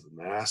appearance of the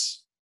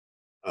mass.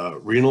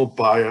 Renal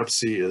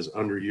biopsy is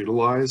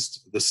underutilized.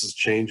 This is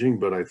changing,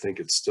 but I think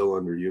it's still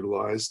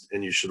underutilized,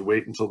 and you should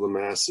wait until the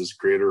mass is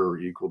greater or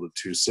equal to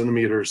 2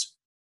 centimeters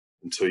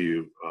until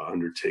you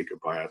undertake a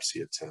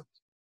biopsy attempt.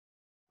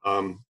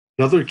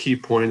 Another key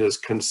point is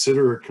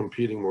consider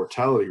competing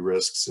mortality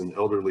risks in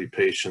elderly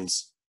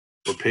patients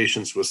or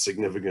patients with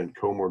significant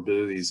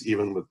comorbidities,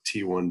 even with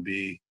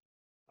T1B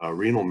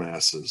renal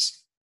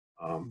masses.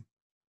 The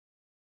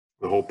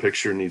whole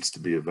picture needs to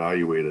be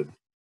evaluated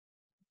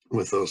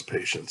with those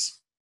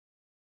patients.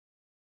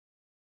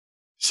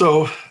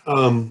 So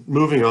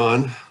moving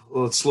on,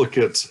 let's look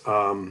at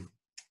some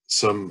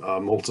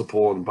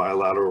multiple and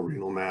bilateral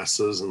renal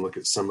masses and look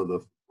at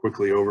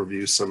quickly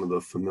overview some of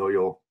the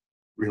familial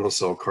renal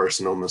cell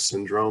carcinoma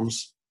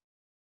syndromes.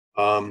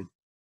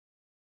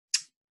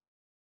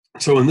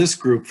 So in this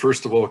group,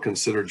 first of all,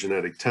 consider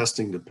genetic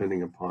testing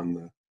depending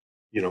upon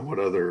what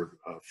other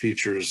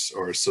features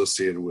are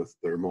associated with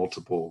their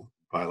multiple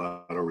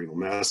bilateral renal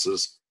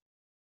masses.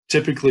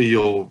 Typically,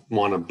 you'll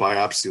want to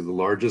biopsy the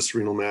largest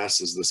renal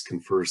mass, as this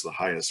confers the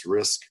highest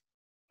risk.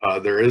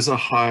 There is a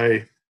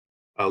high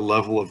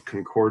level of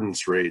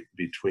concordance rate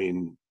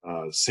between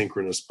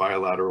synchronous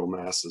bilateral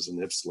masses and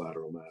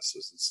ipsilateral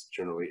masses. It's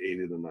generally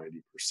 80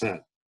 to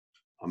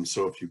 90%.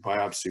 So if you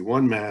biopsy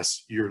one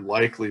mass, you're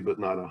likely, but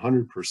not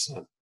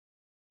 100%,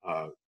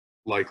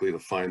 likely to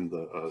find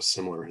the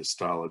similar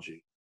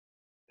histology.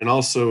 And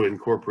also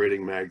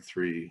incorporating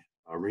MAG3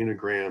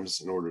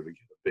 renograms in order to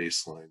get a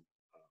baseline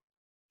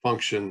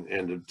function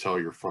and to tell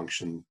your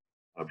function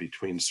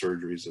between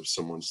surgeries if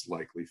someone's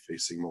likely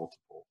facing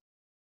multiple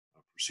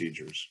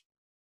procedures.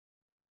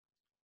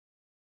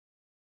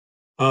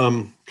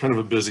 Kind of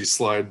a busy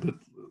slide, but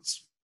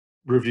let's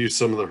review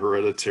some of the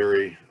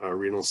hereditary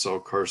renal cell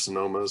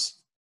carcinomas.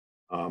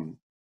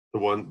 The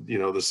one,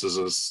 this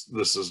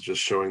is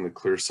just showing the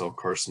clear cell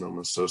carcinoma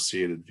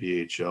associated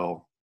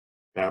VHL,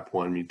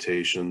 BAP1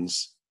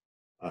 mutations,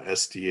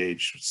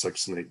 SDH,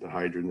 succinate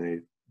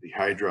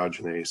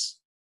dehydrogenase.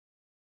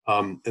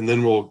 And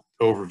then we'll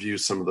overview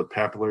some of the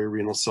papillary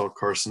renal cell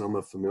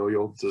carcinoma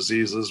familial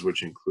diseases,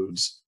 which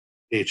includes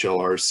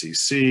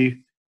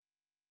HLRCC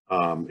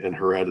and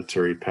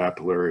hereditary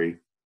papillary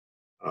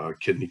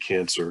kidney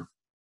cancer.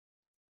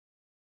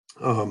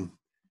 In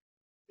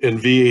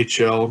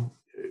VHL,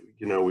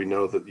 we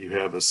know that you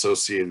have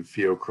associated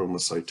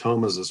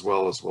pheochromocytomas as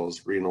well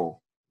as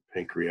renal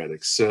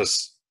pancreatic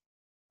cysts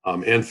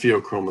and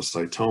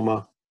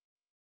pheochromocytoma.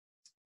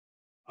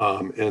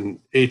 In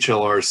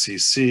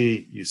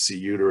HLRCC, you see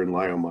uterine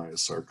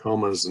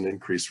leiomyosarcomas, an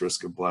increased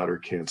risk of bladder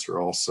cancer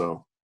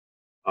also.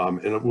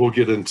 And we'll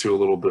get into a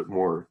little bit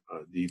more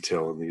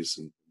detail in these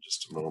in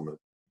just a moment.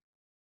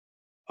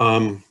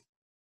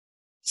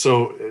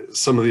 So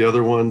some of the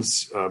other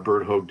ones,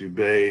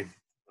 Birdhogue-Dubé,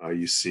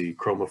 you see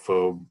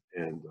chromophobe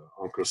and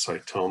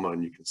oncocytoma,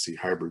 and you can see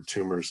hybrid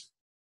tumors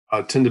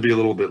tend to be a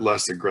little bit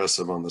less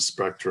aggressive on the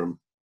spectrum,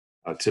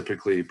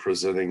 typically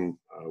presenting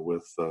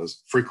with,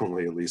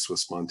 frequently at least, with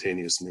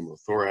spontaneous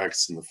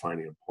pneumothorax and the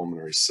finding of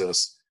pulmonary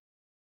cysts,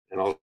 and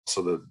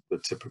also the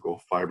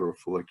typical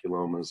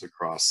fibrofolliculomas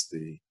across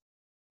the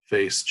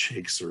face,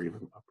 cheeks, or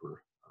even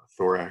upper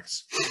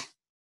thorax.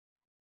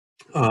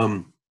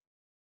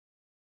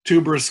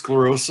 Tuberous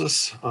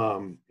sclerosis,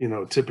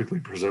 typically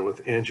present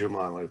with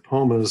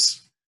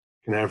angiomyolipomas,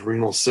 can have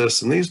renal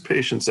cysts, and these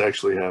patients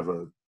actually have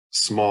a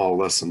small,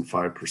 less than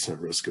 5%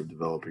 risk of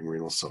developing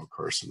renal cell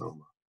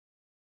carcinoma.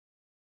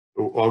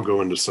 I'll go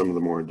into some of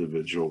the more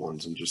individual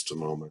ones in just a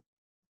moment.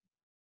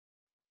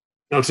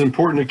 Now, it's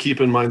important to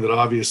keep in mind that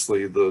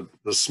obviously the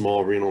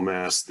small renal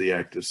mass, the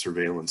active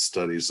surveillance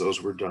studies,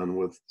 those were done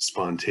with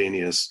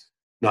spontaneous,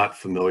 not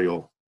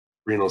familial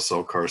renal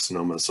cell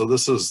carcinoma. So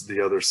this is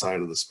the other side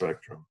of the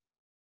spectrum.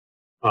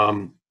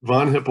 Von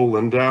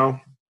Hippel-Lindau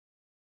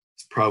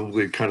is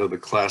probably kind of the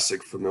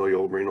classic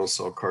familial renal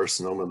cell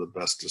carcinoma, the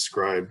best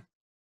described.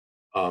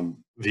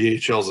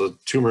 VHL is a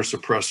tumor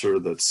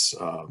suppressor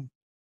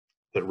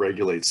that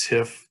regulates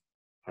HIF,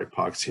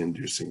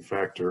 hypoxia-inducing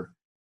factor.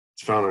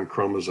 It's found on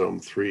chromosome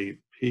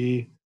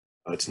 3p.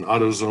 It's an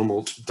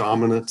autosomal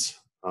dominant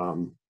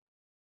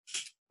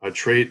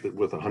trait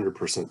with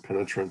 100%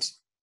 penetrance.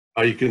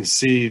 You can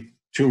see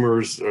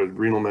tumors,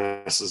 renal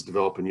masses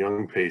develop in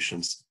young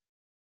patients,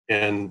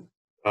 and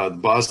the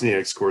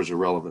Bosniak scores are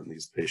relevant in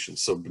these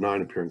patients. So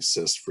benign appearing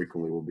cysts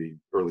frequently will be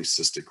early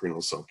cystic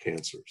renal cell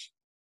cancers.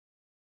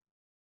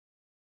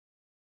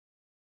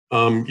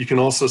 You can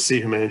also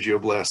see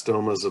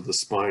hemangioblastomas of the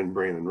spine,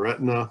 brain, and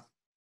retina,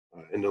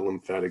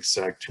 endolymphatic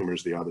sac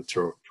tumors, the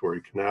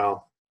auditory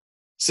canal,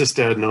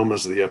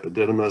 cystadenomas of the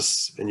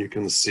epididymis, and you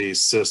can see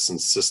cysts and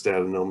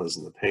cystadenomas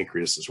in the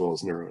pancreas, as well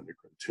as neuroendocrine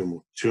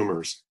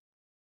tumors,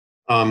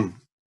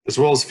 as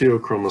well as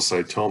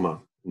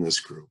pheochromocytoma in this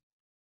group.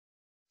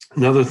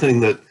 Another thing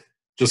that,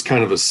 just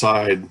kind of a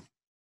side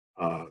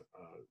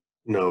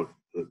note,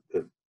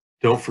 that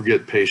don't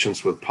forget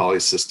patients with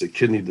polycystic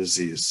kidney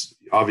disease.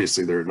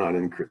 Obviously, they're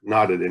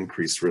not at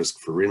increased risk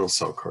for renal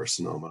cell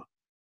carcinoma,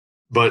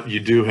 But you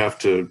do have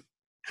to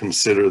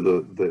consider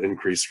the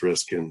increased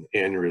risk in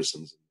aneurysms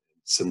and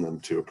send them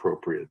to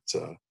appropriate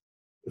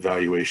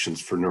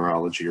evaluations for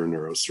neurology or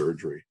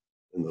neurosurgery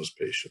in those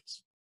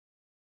patients.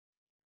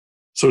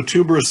 So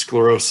tuberous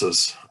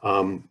sclerosis,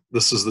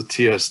 this is the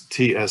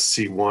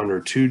TSC1 or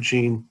 2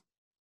 gene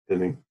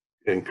that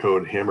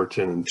encode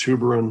Hamertin and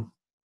tuberin.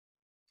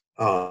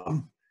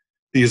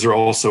 These are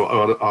also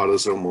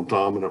autosomal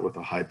dominant with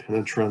a high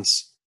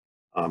penetrance.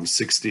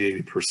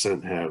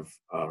 60–80% have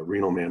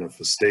renal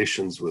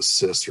manifestations with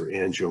cysts or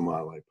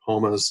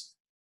angiomyolipomas.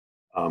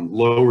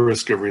 Low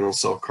risk of renal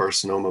cell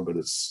carcinoma, but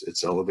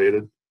it's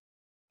elevated.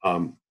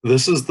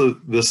 This is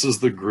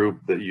the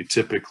group that you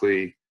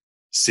typically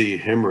see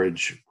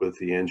hemorrhage with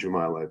the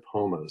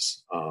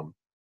angiomyolipomas.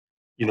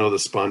 You know, the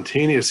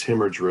spontaneous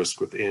hemorrhage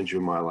risk with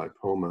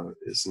angiomyolipoma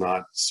is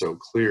not so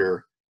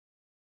clear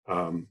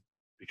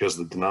because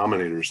the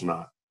denominator is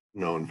not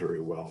known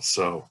very well.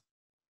 So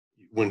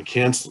when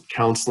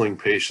counseling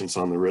patients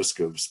on the risk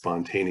of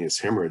spontaneous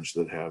hemorrhage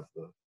that have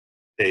the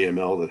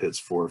AML that hits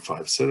 4 or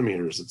 5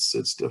 centimeters,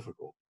 it's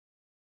difficult.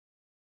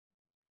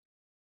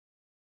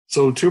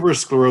 So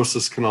tuberous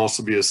sclerosis can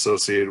also be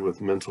associated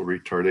with mental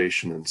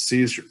retardation and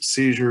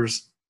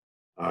seizures,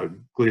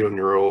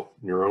 glioneuronal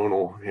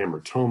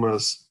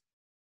hamartomas,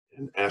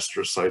 and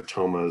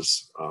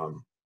astrocytomas.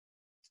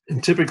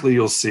 And typically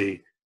you'll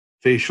see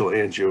facial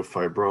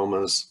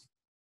angiofibromas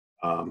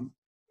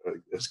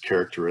as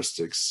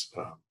characteristics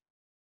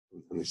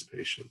in these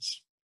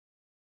patients.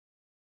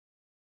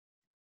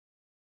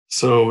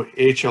 So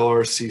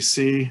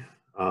HLRCC,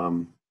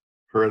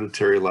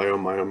 hereditary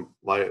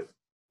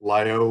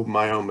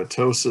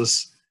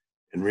leiomyomatosis,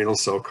 and renal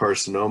cell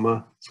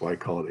carcinoma, that's why I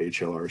call it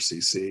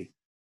HLRCC,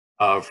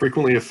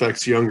 frequently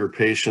affects younger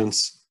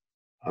patients.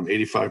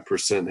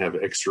 85% have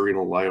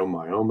extrarenal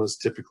leiomyomas,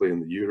 typically in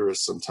the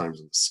uterus, sometimes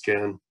in the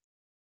skin.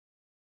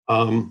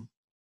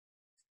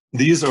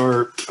 These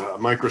are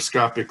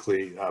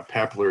microscopically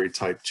papillary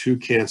type 2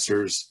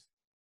 cancers.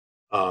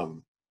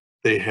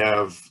 They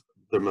have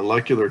the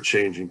molecular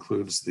change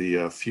includes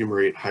the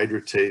fumarate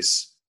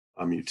hydratase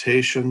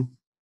mutation.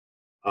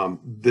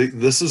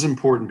 This is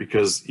important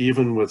because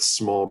even with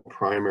small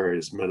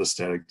primaries,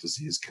 metastatic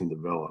disease can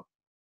develop.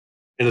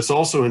 And it's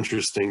also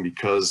interesting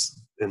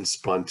because in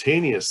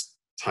spontaneous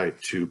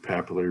type 2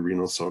 papillary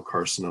renal cell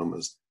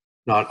carcinomas,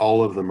 not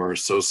all of them are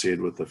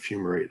associated with the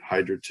fumarate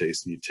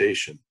hydratase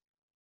mutation.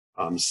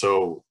 And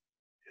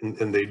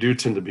they do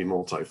tend to be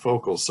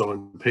multifocal. So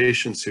in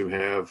patients who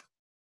have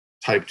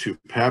type 2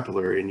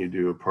 papillary and you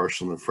do a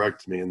partial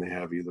nephrectomy and they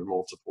have either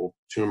multiple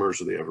tumors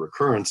or they have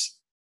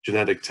recurrence,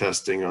 genetic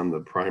testing on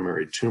the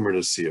primary tumor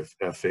to see if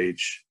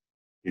FH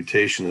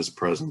mutation is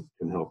present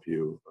can help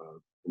you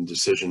in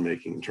decision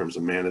making in terms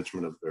of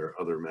management of their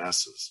other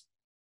masses.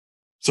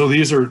 So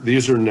these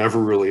are never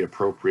really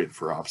appropriate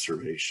for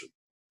observation,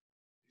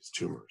 these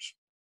tumors.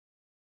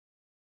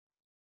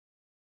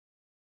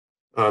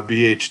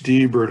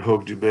 BHD,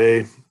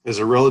 Birt-Hogg-Dubé, is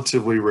a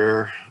relatively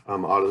rare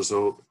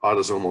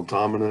autosomal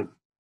dominant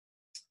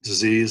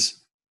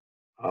disease.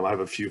 I have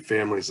a few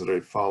families that I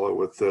follow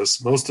with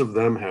this. Most of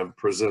them have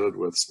presented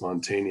with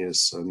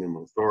spontaneous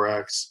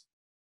pneumothorax.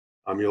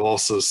 You'll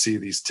also see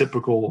these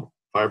typical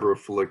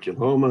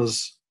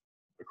fibrofolliculomas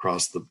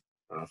across the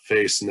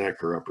face,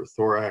 neck, or upper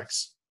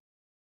thorax.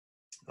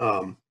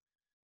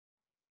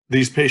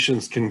 These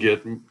patients can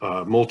get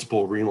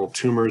multiple renal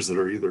tumors that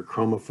are either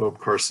chromophobe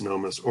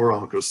carcinomas or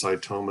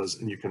oncocytomas,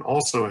 and you can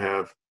also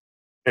have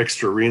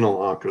extrarenal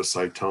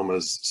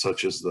oncocytomas,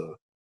 such as the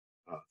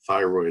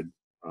thyroid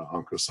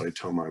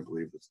oncocytoma, I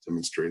believe, that's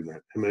demonstrated in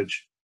that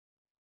image.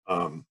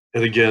 And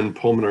again,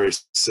 pulmonary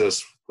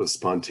cyst with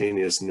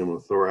spontaneous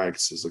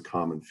pneumothorax is a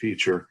common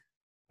feature.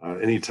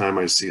 Anytime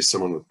I see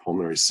someone with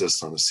pulmonary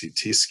cysts on a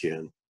CT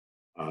scan,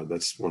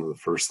 that's one of the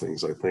first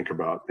things I think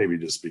about, maybe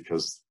just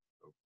because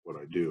of what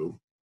I do.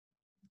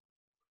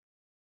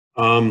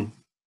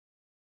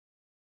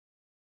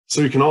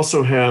 So you can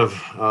also have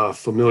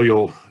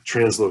familial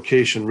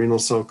translocation renal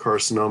cell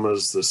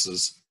carcinomas. This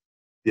is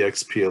the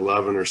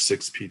XP11 or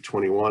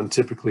 6P21,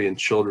 typically in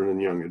children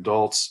and young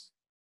adults.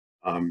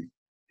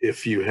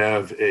 If you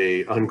have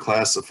a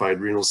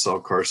unclassified renal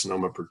cell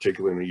carcinoma,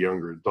 particularly in a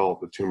younger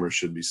adult, the tumor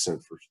should be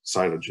sent for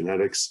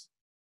cytogenetics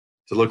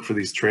to look for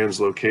these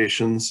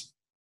translocations.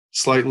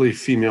 Slightly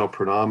female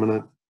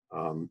predominant,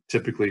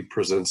 typically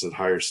presents at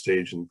higher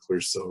stage in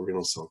clear cell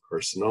renal cell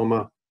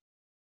carcinoma.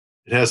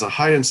 It has a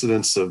high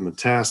incidence of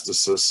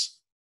metastasis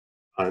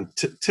and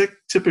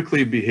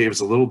typically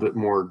behaves a little bit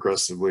more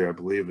aggressively, I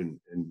believe, in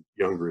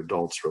younger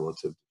adults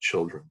relative to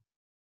children.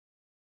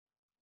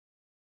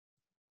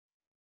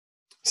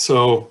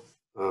 So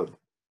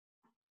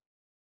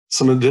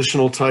some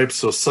additional types,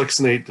 so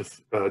succinate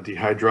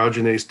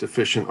dehydrogenase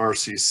deficient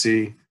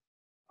RCC,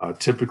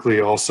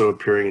 typically also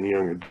appearing in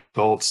young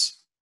adults.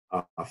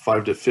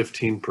 5 to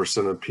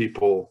 15% of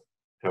people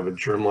have a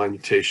germline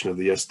mutation of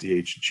the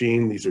SDH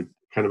gene. These are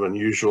kind of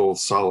unusual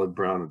solid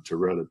brown to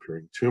red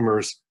appearing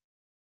tumors.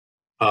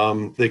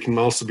 They can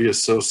also be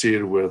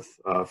associated with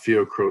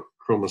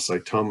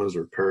pheochromocytomas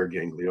or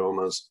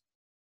paragangliomas.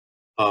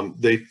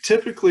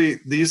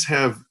 These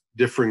have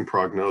differing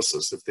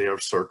prognosis. If they have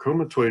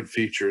sarcomatoid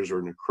features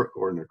or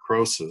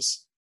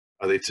necrosis,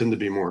 they tend to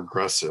be more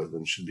aggressive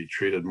and should be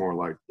treated more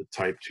like the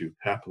type 2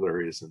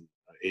 papillaries and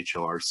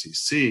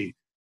HLRCC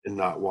and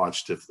not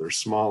watched if they're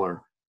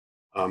smaller.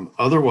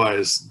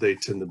 Otherwise, they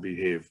tend to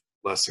behave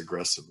less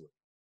aggressively.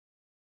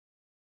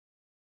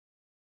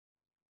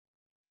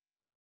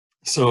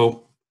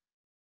 So,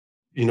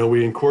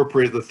 we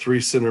incorporate the 3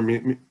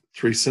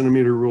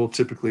 centimeter rule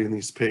typically in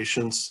these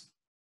patients.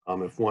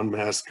 If one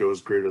mass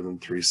goes greater than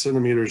 3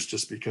 centimeters,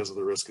 just because of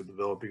the risk of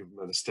developing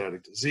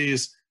metastatic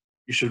disease,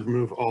 you should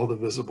remove all the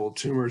visible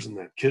tumors in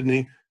that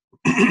kidney.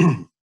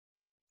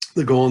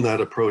 The goal in that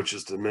approach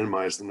is to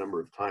minimize the number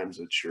of times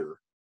that you're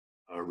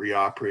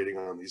reoperating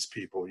on these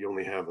people. You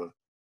only have a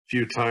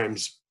few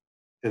times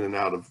in and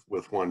out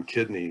with one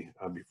kidney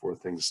before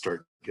things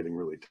start getting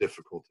really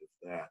difficult with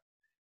that.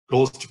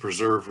 Goal is to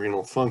preserve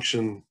renal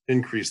function,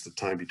 increase the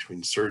time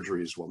between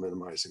surgeries while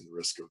minimizing the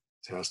risk of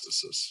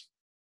metastasis.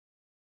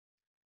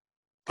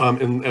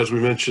 And as we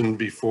mentioned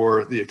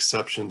before, the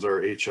exceptions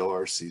are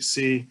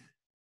HLRCC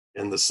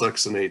and the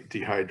succinate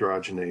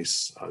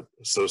dehydrogenase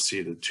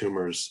associated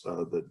tumors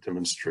that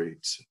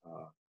demonstrate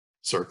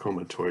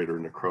sarcomatoid or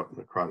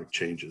necrotic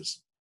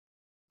changes.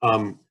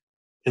 And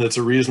it's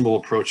a reasonable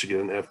approach to get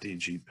an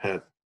FDG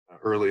PET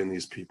early in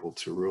these people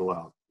to rule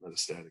out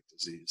metastatic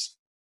disease.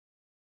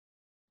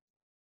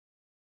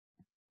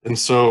 And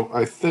so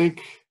I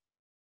think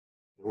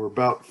we're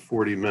about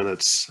 40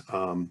 minutes.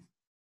 So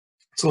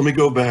let me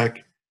go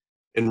back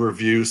and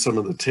review some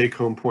of the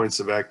take-home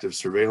points of active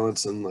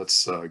surveillance, and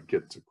let's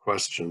get to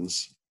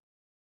questions.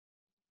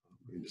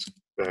 Let me just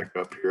back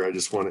up here. I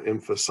just want to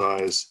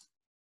emphasize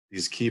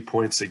these key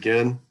points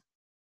again.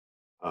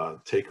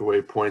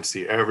 Takeaway points: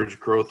 the average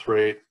growth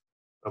rate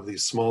of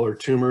these smaller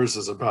tumors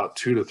is about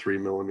 2 to 3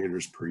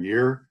 millimeters per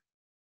year.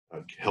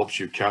 Helps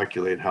you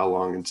calculate how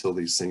long until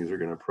these things are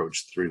going to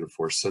approach 3 to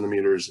 4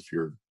 centimeters if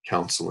you're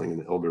counseling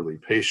an elderly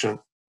patient.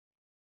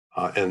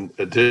 And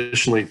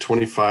additionally,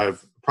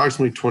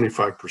 approximately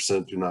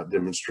 25% do not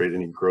demonstrate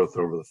any growth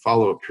over the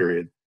follow-up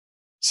period.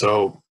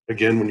 So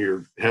again, when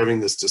you're having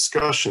this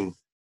discussion,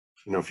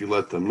 if you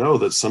let them know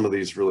that some of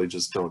these really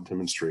just don't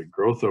demonstrate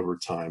growth over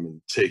time,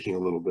 and taking a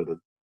little bit of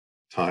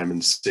time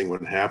and seeing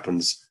what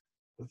happens,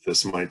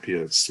 this might be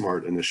a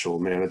smart initial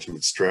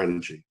management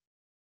strategy.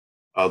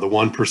 The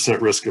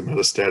 1% risk of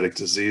metastatic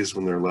disease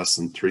when they're less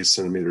than 3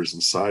 centimeters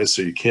in size.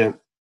 So you can't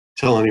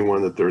tell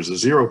anyone that there's a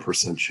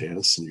 0%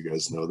 chance, and you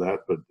guys know that,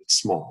 but it's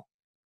small.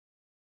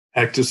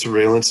 Active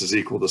surveillance is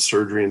equal to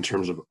surgery in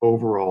terms of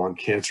overall and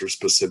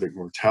cancer-specific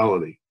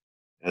mortality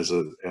as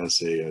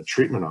a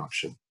treatment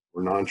option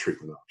or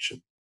non-treatment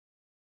option.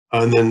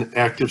 And then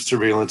active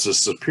surveillance is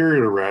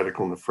superior to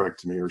radical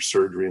nephrectomy or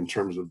surgery in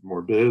terms of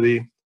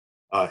morbidity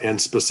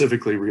and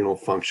specifically renal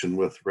function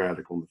with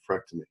radical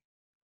nephrectomy.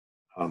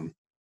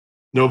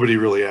 Nobody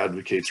really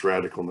advocates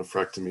radical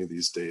nephrectomy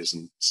these days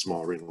in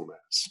small renal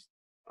mass.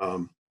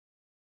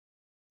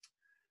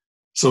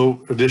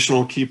 So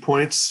additional key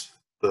points: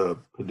 the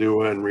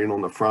Padua and renal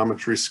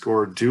nephrometry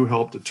score do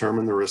help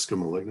determine the risk of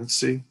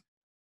malignancy.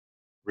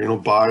 Renal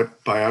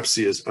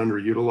biopsy is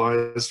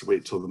underutilized.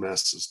 Wait till the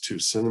mass is 2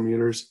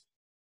 centimeters.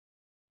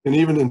 And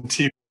even in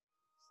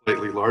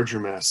slightly larger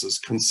masses,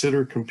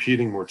 consider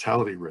competing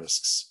mortality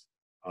risks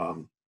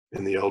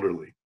in the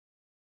elderly.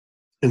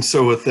 And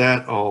so with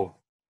that, I'll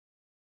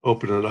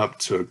open it up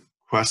to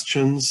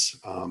questions.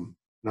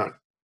 Not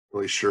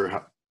really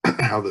sure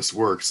how this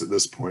works at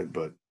this point,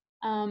 but.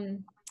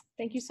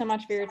 Thank you so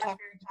much for your talk,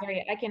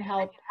 Terry. I can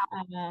help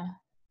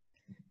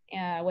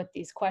with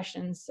these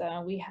questions.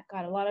 We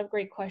got a lot of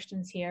great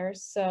questions here.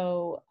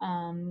 So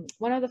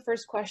one of the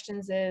first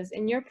questions is,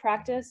 in your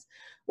practice,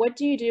 what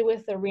do you do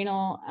with the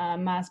renal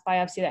mass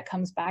biopsy that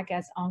comes back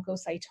as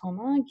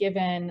oncocytoma,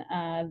 given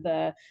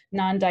the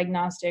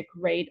non-diagnostic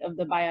rate of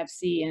the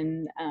biopsy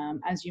and,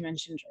 as you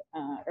mentioned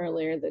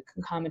earlier, the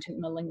concomitant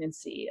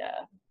malignancy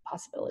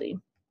possibility?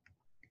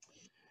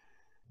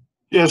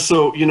 Yeah,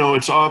 so,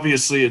 it's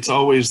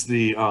always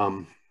the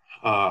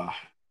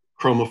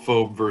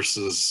chromophobe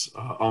versus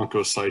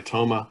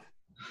oncocytoma.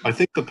 I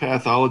think the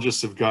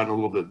pathologists have gotten a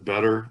little bit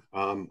better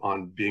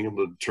on being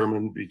able to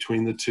determine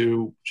between the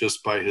two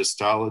just by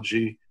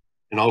histology,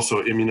 and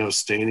also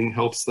immunostaining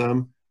helps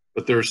them.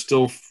 But there's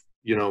still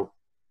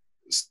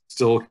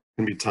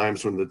can be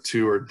times when the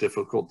two are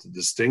difficult to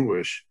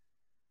distinguish.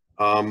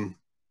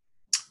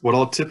 What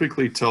I'll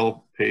typically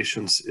tell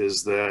patients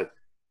is that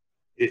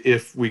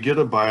if we get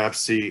a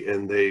biopsy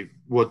and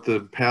what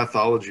the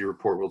pathology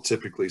report will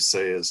typically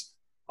say is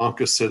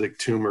oncocytic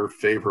tumor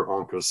favor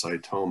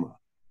oncocytoma.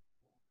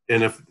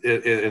 And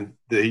and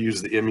they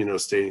use the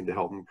immunostaining to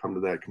help them come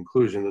to that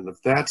conclusion. And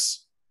if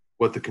that's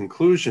what the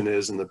conclusion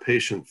is and the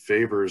patient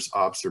favors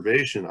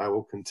observation, I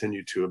will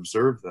continue to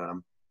observe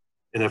them.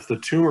 And if the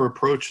tumor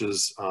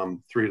approaches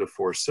 3 to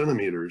 4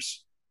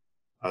 centimeters,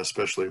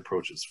 especially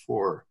approaches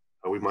 4,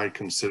 we might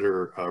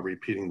consider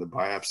repeating the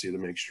biopsy to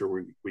make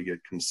sure we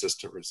get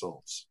consistent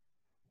results.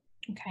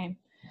 Okay.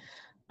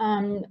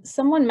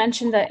 Someone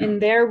mentioned that in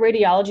their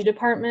radiology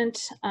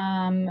department,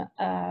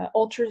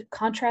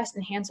 contrast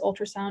enhanced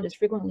ultrasound is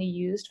frequently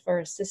used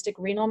for cystic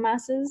renal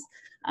masses.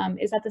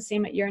 Is that the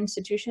same at your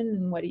institution?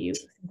 And what do you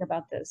think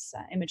about this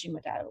imaging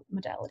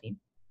modality?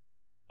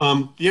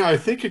 Yeah, I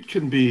think it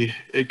can be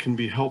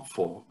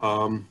helpful.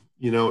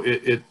 You know,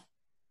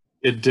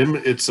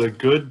 it's a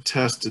good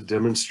test to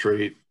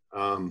demonstrate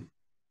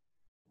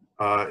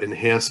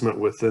enhancement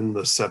within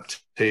the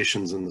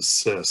septations and the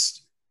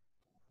cyst.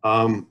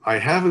 I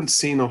haven't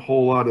seen a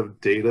whole lot of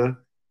data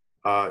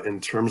in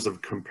terms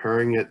of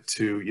comparing it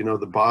to, you know,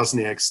 the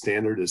Bosniak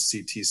standard is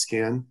CT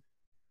scan.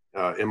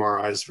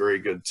 MRI is very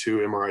good too.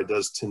 MRI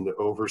does tend to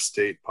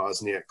overstate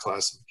Bosniak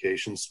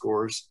classification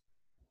scores.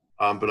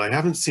 But I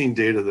haven't seen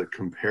data that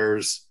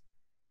compares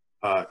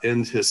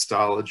end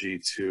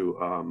histology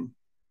to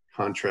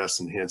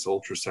contrast enhanced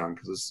ultrasound,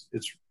 because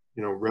it's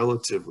you know,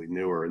 relatively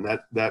newer, and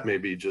that may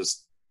be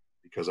just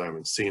because I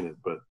haven't seen it.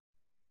 But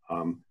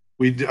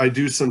I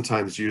do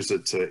sometimes use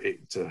it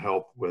to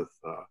help with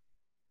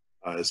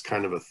as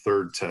kind of a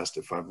third test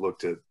if I've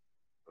looked at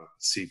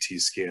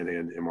CT scan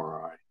and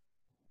MRI.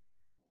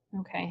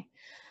 Okay.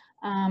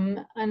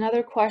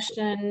 Another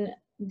question: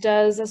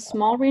 does a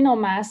small renal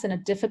mass in a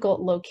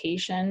difficult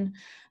location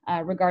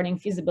regarding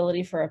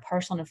feasibility for a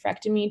partial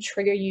nephrectomy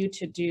trigger you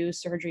to do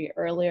surgery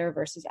earlier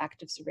versus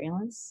active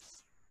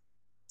surveillance?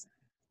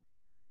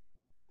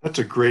 That's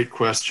a great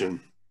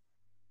question,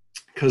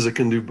 because it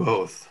can do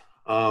both.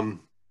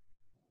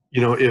 You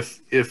know,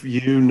 if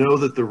you know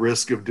that the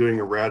risk of doing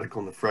a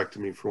radical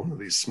nephrectomy for one of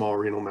these small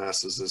renal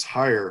masses is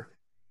higher,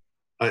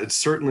 it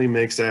certainly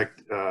makes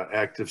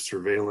active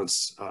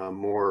surveillance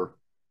more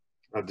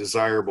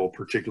desirable,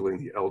 particularly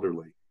in the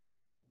elderly,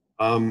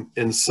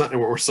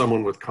 or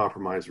someone with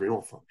compromised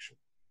renal function.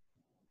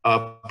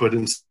 But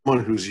in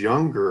someone who's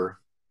younger,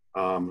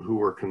 who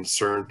are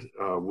concerned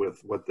with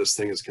what this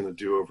thing is going to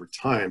do over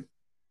time,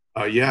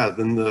 yeah,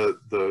 then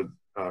the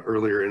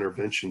earlier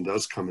intervention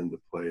does come into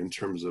play in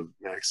terms of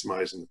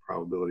maximizing the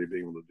probability of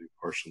being able to do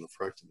partial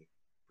nephrectomy,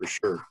 for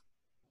sure.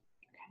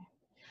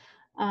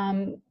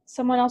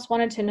 Someone else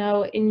wanted to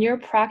know, in your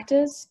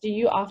practice, do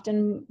you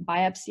often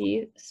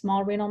biopsy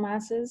small renal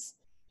masses?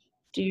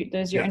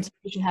 Does your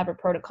institution have a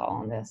protocol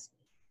on this?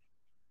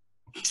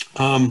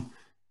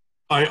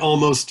 I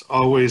almost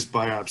always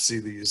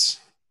biopsy these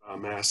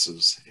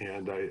masses,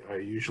 and I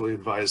usually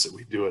advise that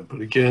we do it.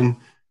 But again,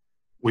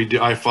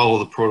 I follow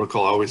the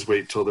protocol. I always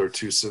wait till they're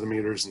 2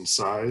 centimeters in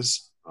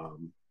size,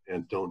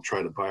 and don't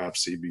try to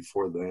biopsy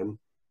before then.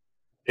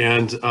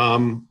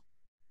 And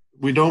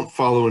we don't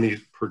follow any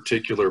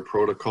particular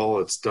protocol.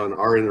 It's done.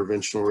 Our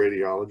interventional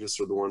radiologists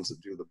are the ones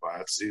that do the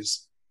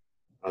biopsies.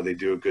 They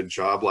do a good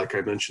job. Like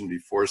I mentioned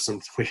before,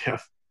 since we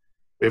have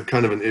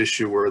kind of an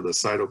issue where the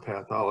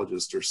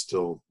cytopathologists are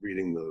still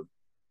reading the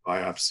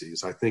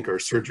biopsies. I think our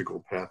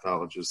surgical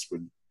pathologists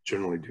would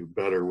generally do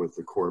better with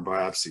the core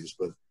biopsies,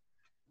 but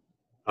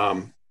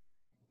I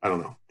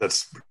don't know.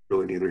 That's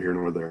really neither here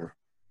nor there.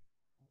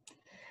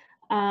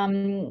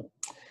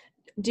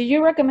 Do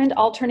you recommend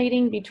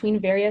alternating between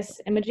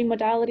various imaging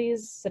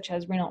modalities, such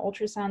as renal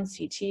ultrasound,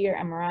 CT, or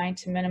MRI,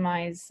 to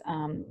minimize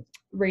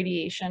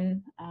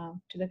radiation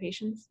to the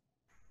patients?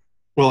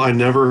 Well, I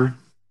never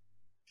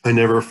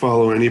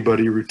follow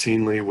anybody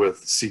routinely with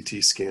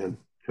CT scan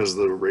because of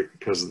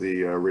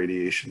the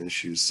radiation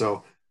issues.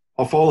 So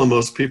I'll follow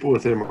most people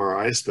with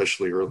MRI,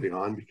 especially early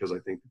on, because I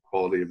think the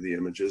quality of the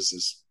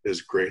images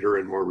is greater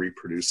and more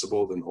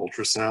reproducible than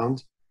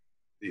ultrasound.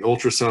 The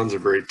ultrasounds are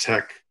very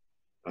tech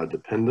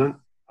dependent.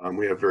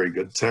 We have very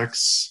good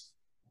techs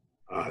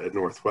at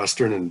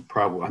Northwestern, and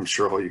probably I'm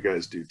sure all you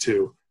guys do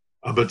too.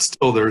 But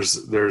still,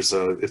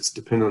 it's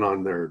dependent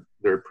on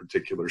their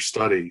particular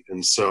study.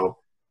 And so,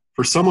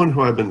 for someone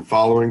who I've been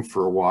following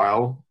for a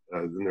while,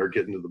 then they're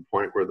getting to the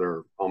point where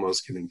they're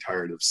almost getting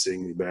tired of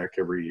seeing me back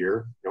every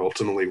year.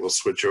 Ultimately, we'll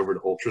switch over to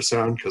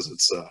ultrasound because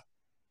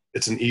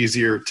it's an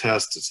easier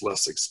test, it's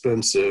less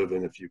expensive,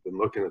 and if you've been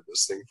looking at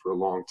this thing for a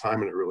long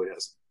time and it really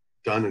hasn't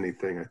done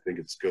anything, I think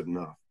it's good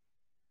enough.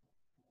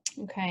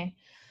 Okay.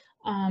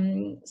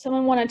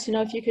 Someone wanted to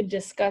know if you could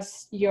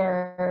discuss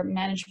your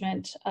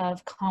management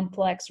of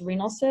complex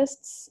renal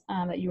cysts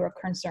that you are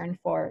concerned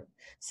for.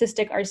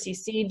 Cystic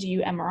RCC, do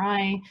you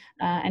MRI,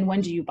 and when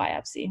do you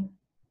biopsy?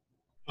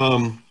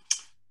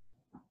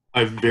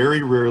 I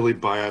very rarely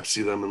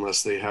biopsy them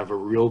unless they have a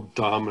real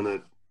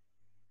dominant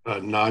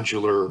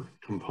nodular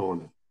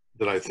component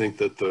that I think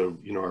that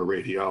our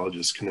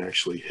radiologists can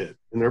actually hit,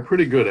 and they're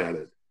pretty good at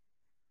it.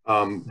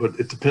 But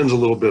it depends a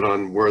little bit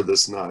on where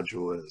this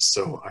nodule is.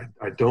 So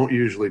I don't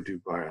usually do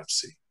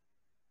biopsy.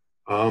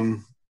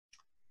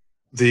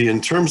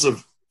 In terms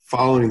of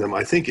following them,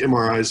 I think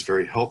MRI is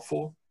very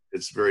helpful.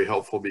 It's very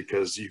helpful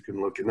because you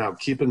can look at, now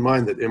keep in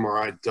mind that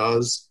MRI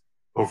does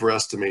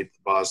overestimate the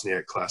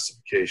Bosniak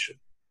classification.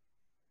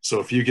 So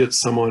if you get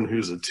someone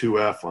who's a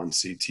 2F on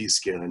CT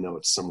scan, I know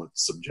it's somewhat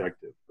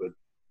subjective, but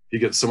if you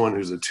get someone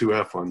who's a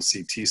 2F on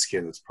CT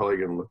scan, it's probably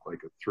going to look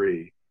like a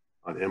 3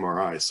 on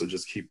MRI. So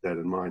just keep that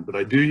in mind. But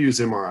I do use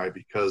MRI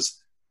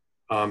because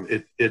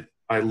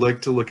I I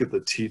like to look at the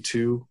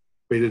T2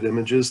 weighted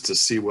images to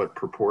see what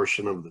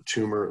proportion of the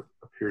tumor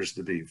appears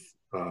to be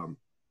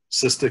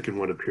cystic and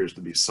what appears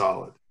to be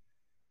solid.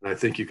 And I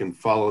think you can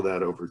follow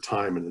that over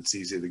time, and it's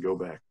easy to go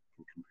back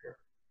and compare.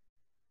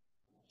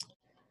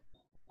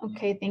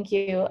 Okay, thank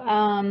you.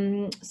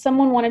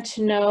 Someone wanted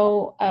to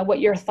know what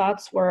your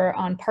thoughts were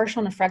on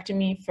partial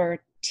nephrectomy for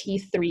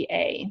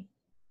T3A.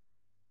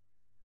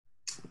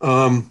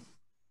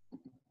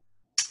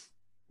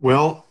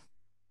 Well,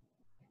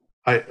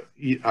 I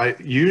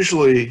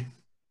usually,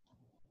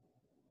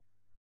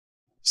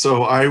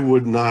 so I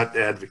would not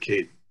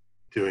advocate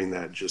doing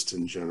that just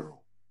in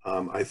general.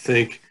 I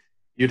think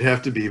you'd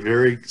have to be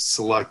very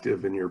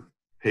selective in your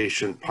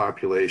patient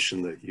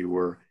population that you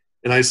were,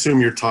 and I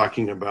assume you're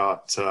talking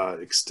about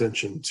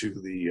extension to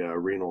the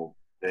renal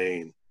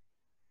vein.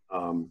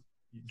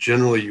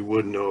 Generally, you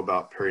wouldn't know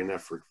about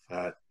perinephric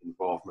fat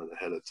involvement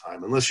ahead of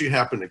time, unless you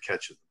happen to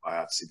catch it in the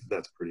biopsy, but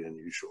that's pretty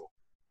unusual.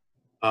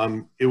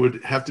 It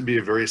would have to be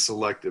a very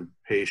selective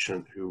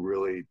patient who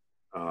really,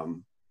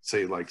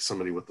 say like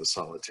somebody with a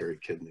solitary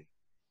kidney.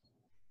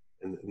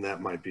 And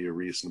that might be a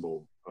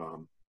reasonable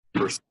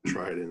person to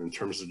try it in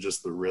terms of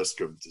just the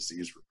risk of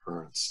disease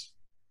recurrence.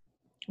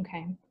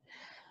 Okay.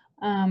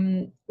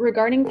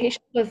 Regarding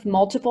patients with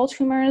multiple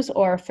tumors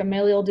or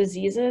familial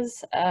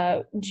diseases,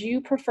 do you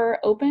prefer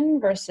open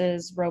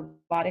versus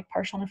robotic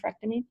partial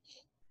nephrectomy?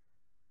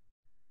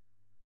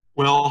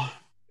 Well,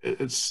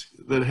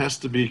 that has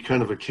to be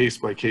kind of a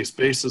case-by-case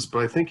basis, but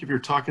I think if you're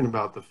talking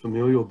about the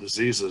familial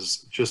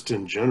diseases just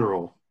in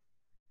general,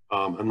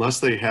 unless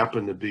they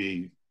happen to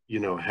be,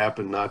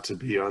 happen not to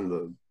be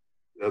on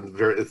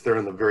if they're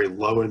on the very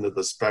low end of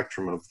the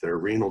spectrum of their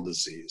renal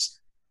disease,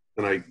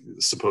 then I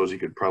suppose you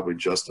could probably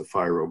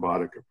justify a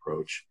robotic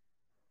approach.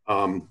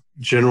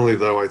 Generally,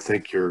 though, I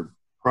think you're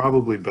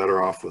probably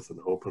better off with an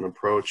open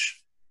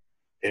approach.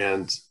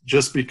 And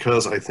just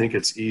because I think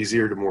it's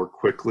easier to more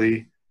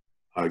quickly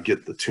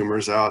get the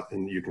tumors out,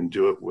 and you can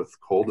do it with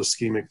cold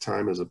ischemic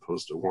time as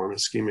opposed to warm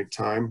ischemic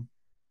time.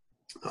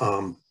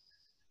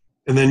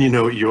 And then,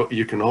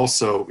 you can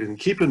also, and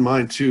keep in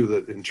mind too,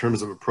 that in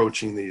terms of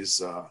approaching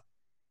these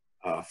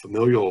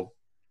familial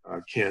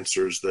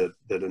cancers, that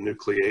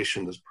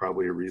enucleation is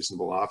probably a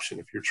reasonable option.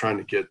 If you're trying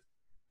to get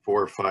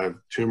 4 or 5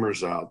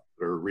 tumors out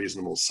that are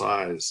reasonable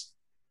size,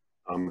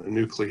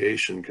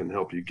 enucleation can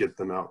help you get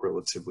them out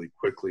relatively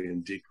quickly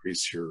and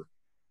decrease your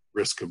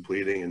risk of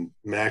bleeding and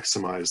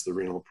maximize the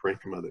renal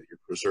parenchyma that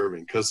you're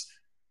preserving. Because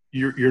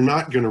you're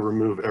not going to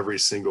remove every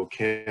single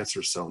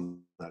cancer cell in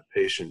that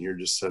patient. You're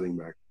just setting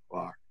back the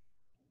clock.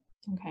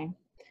 Okay.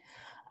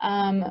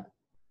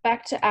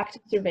 Back to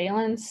active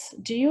surveillance.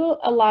 Do you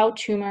allow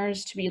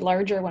tumors to be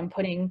larger when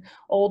putting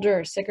older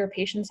or sicker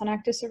patients on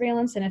active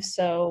surveillance? And if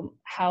so,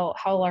 how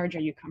large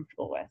are you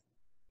comfortable with?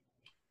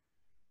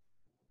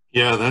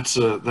 Yeah, that's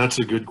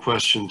a good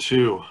question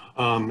too.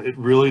 It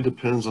really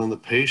depends on the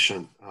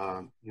patient.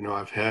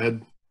 I've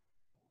had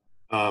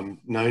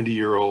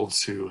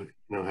 90-year-olds who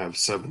have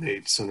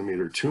 7-8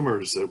 centimeter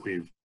tumors that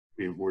we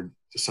were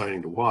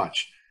deciding to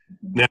watch.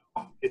 Now,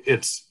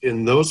 it's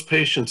in those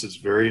patients, it's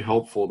very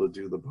helpful to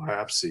do the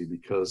biopsy,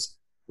 because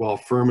while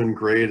Fuhrman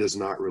grade is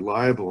not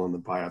reliable on the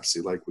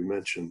biopsy, like we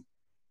mentioned,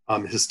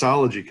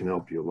 histology can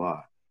help you a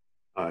lot.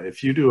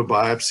 If you do a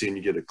biopsy and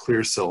you get a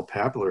clear cell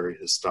papillary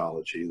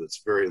histology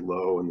that's very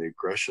low in the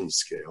aggression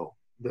scale,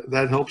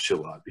 that helps you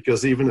a lot,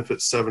 because even if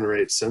it's 7 or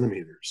 8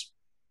 centimeters,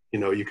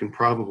 you can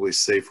probably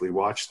safely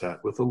watch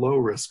that with a low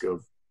risk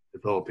of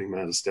developing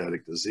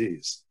metastatic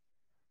disease.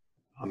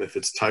 If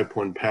it's type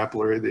 1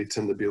 papillary, they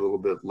tend to be a little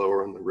bit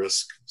lower on the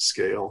risk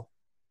scale.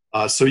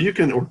 So you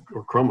can, or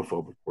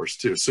chromophobe, of course,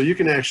 too. So you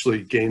can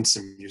actually gain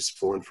some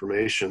useful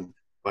information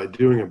by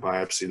doing a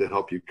biopsy to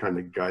help you kind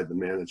of guide the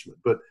management.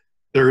 But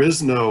there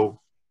is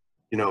no,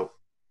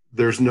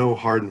 there's no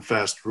hard and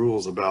fast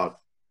rules about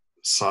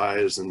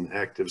size and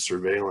active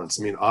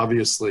surveillance. I mean,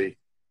 obviously,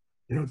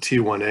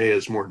 T1A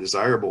is more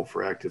desirable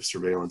for active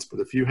surveillance, but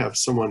if you have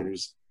someone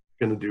who's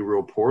going to do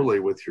real poorly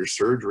with your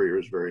surgery or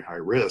is very high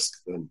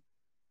risk, then,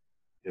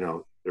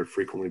 they're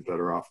frequently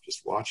better off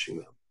just watching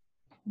them.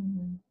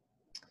 Mm-hmm.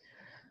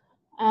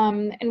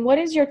 And what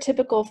is your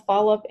typical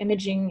follow-up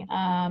imaging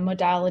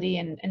modality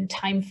and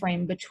time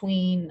frame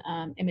between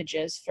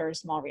images for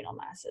small renal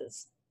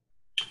masses?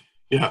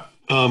 Yeah,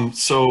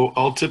 so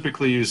I'll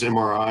typically use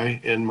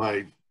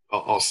MRI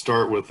I'll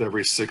start with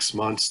every 6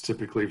 months,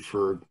 typically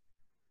for,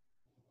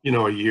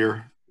 a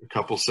year, a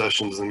couple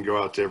sessions, and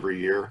go out to every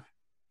year.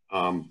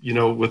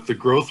 With the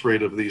growth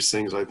rate of these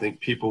things, I think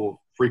people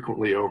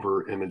frequently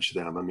over image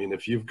them. I mean,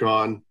 if you've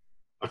gone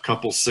a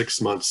couple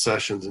 6-month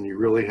sessions and you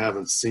really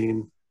haven't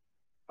seen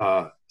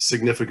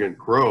significant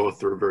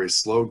growth or very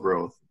slow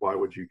growth, why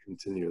would you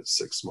continue at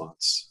 6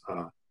 months?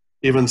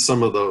 Even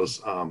some of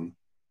those,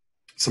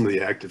 some of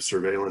the active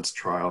surveillance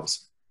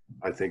trials,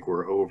 I think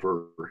were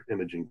over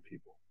imaging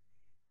people.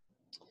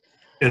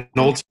 And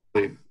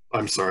ultimately,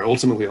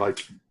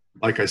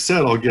 like I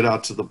said, I'll get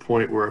out to the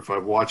point where if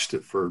I've watched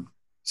it for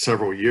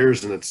several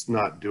years and it's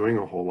not doing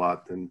a whole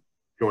lot, then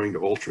going to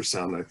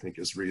ultrasound, I think,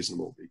 is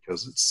reasonable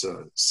because it's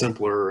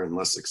simpler and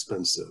less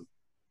expensive.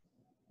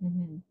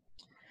 Mm-hmm.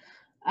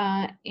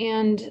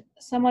 And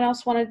someone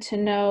else wanted to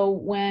know,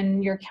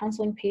 when you're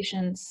counseling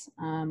patients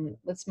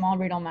with small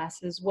renal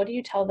masses, what do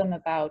you tell them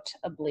about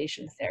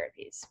ablation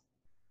therapies?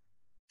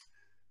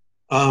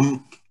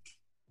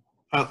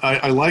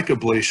 I like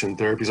ablation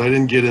therapies. I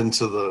didn't get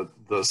into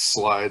the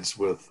slides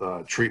with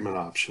treatment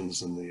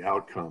options and the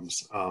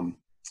outcomes.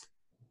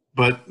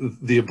 But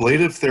the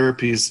ablative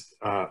therapies,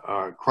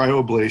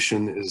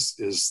 cryoablation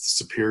is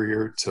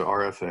superior to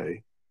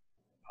RFA.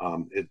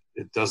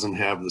 It doesn't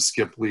have the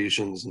skip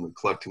lesions and the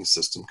collecting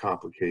system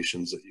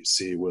complications that you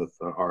see with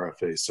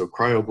RFA. So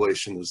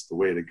cryoablation is the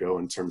way to go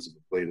in terms of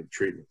ablative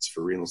treatments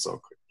for renal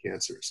cell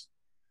cancers.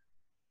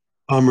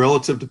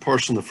 Relative to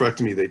partial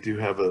nephrectomy, they do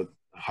have a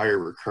higher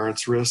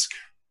recurrence risk,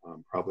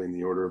 probably in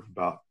the order of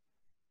about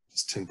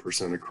just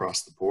 10%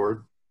 across the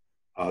board.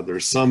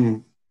 There's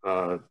some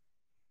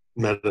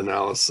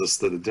meta-analysis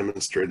that have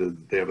demonstrated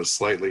that they have a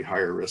slightly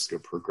higher risk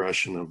of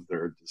progression of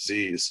their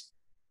disease.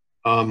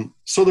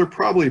 So they're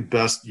probably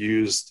best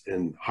used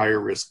in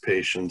higher risk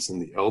patients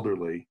and the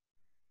elderly.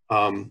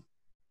 And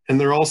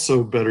they're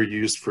also better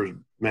used for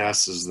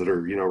masses that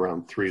are,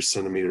 around 3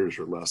 centimeters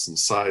or less in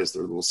size.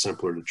 They're a little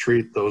simpler to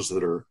treat. Those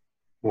that are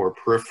more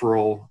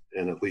peripheral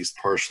and at least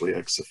partially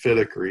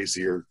exophytic are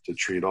easier to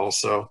treat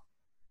also.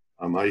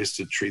 I used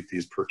to treat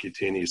these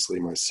percutaneously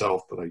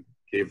myself, but I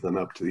gave them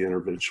up to the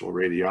interventional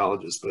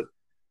radiologist. But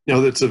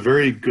it's a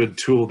very good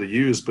tool to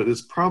use, but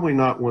it's probably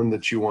not one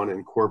that you want to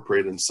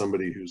incorporate in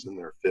somebody who's in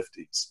their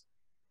 50s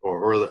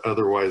or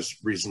otherwise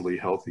reasonably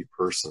healthy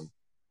person.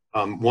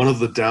 One of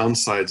the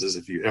downsides is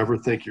if you ever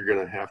think you're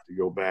going to have to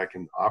go back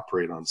and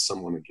operate on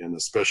someone again,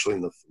 especially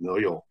in the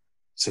familial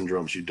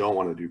syndromes, you don't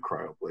want to do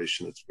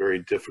cryoablation. It's very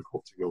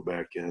difficult to go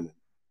back in and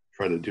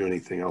try to do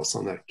anything else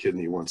on that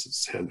kidney once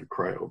it's had to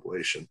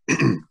cryoablation.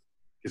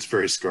 It's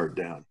very scarred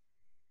down.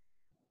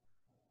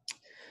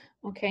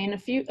 Okay, and a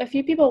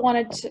few people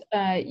wanted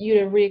you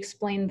to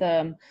re-explain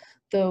the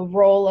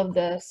role of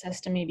the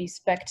Sestamibi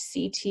SPECT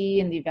CT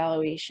in the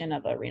evaluation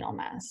of a renal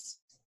mass.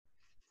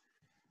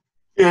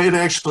 Yeah, it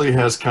actually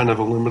has kind of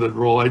a limited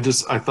role. I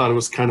thought it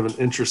was kind of an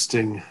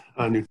interesting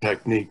new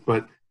technique,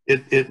 but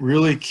it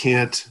really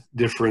can't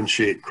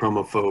differentiate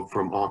chromophobe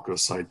from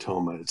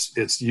oncocytoma.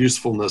 Its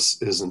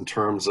usefulness is in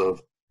terms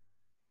of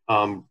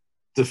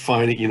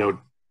defining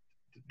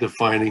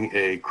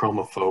a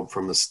chromophobe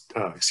from an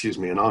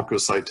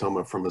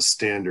oncocytoma from a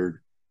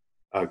standard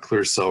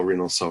clear cell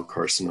renal cell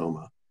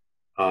carcinoma.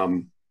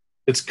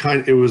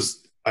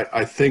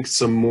 I think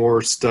some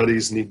more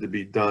studies need to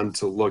be done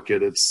to look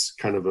at its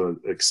kind of a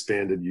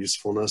expanded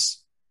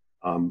usefulness,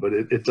 but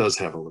it does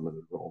have a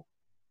limited role.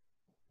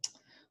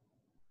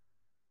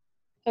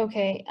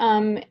 Okay.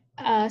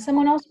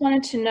 Someone else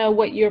wanted to know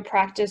what your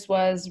practice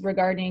was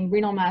regarding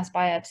renal mass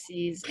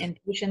biopsies in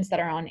patients that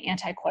are on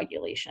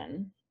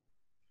anticoagulation.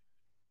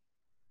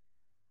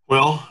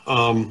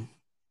 Well,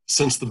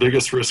 since the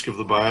biggest risk of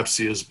the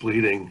biopsy is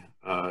bleeding,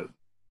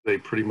 they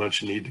pretty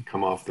much need to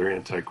come off their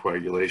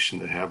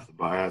anticoagulation to have the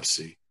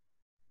biopsy.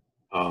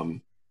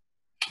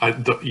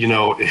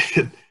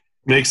 It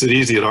makes it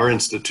easy at our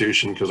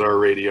institution because our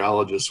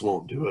radiologists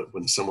won't do it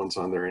when someone's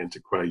on their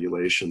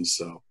anticoagulation.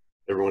 So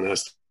everyone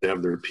has to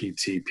have their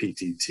PT,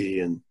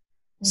 PTT, and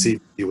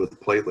CT with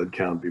platelet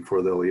count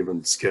before they'll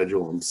even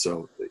schedule them.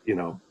 So,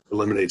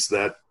 eliminates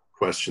that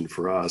question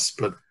for us.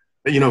 But,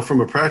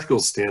 from a practical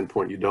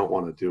standpoint, you don't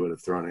want to do it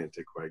if they're on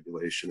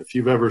anticoagulation. If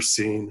you've ever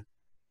seen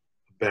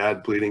a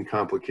bad bleeding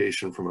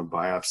complication from a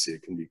biopsy,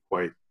 it can be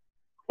quite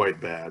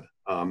bad.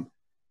 And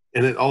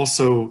it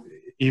also,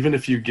 even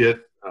if you get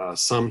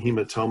some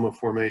hematoma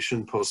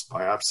formation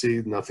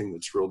post-biopsy, nothing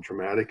that's real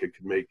dramatic, it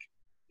could make,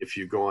 if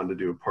you go on to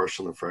do a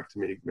partial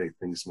nephrectomy, make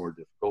things more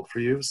difficult for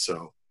you.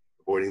 So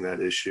avoiding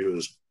that issue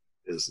is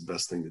the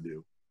best thing to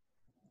do.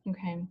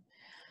 Okay.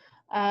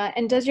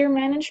 And does your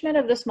management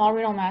of the small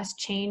renal mass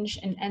change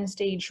in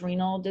end-stage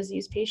renal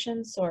disease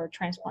patients or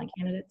transplant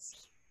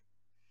candidates?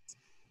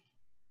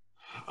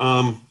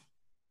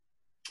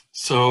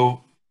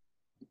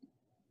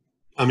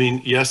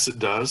 Yes, it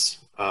does.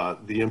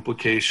 The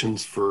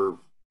implications for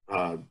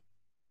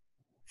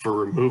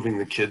removing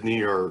the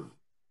kidney are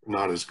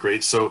not as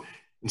great. So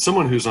in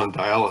someone who's on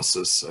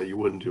dialysis, you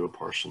wouldn't do a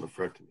partial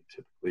nephrectomy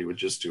typically. You would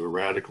just do a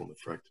radical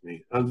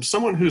nephrectomy.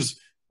 Someone who's,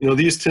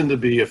 these tend to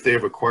be, if they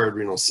have acquired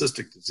renal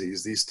cystic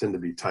disease, these tend to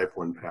be type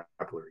 1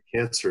 papillary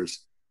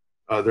cancers.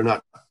 They're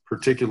not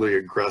particularly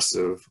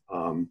aggressive.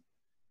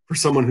 For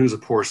someone who's a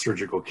poor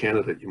surgical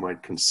candidate, you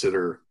might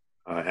consider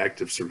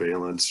active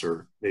surveillance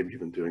or maybe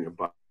even doing a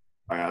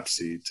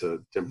biopsy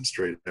to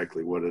demonstrate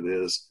exactly what it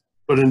is.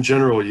 But in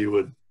general, you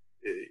would,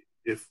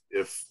 if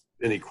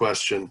any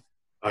question,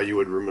 you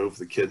would remove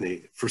the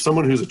kidney. For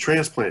someone who's a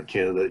transplant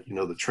candidate,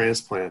 the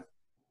transplant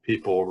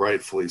people,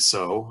 rightfully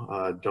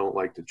so, don't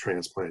like to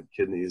transplant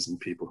kidneys in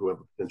people who have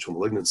a potential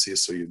malignancy,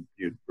 so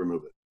you'd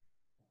remove it.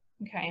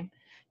 Okay. I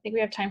think we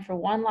have time for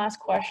one last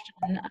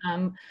question.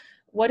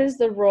 what is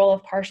the role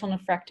of partial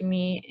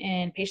nephrectomy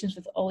in patients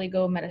with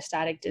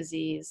oligometastatic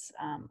disease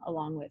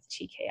along with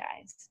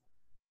TKIs?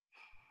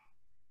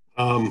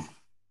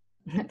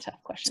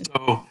 Tough question.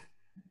 So,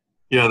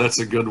 yeah, that's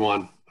a good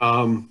one.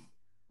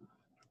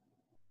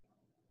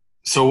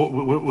 So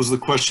what was the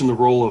question, the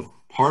role of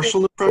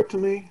partial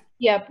nephrectomy?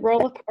 Yep,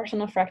 role of partial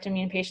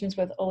nephrectomy in patients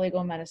with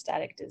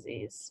oligometastatic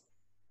disease.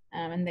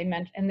 And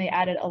they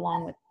added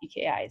along with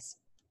TKIs.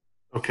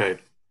 Okay,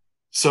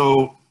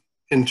 so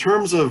in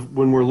terms of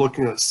when we're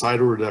looking at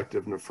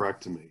cytoreductive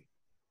nephrectomy,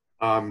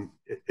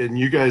 and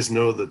you guys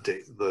know the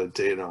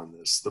data on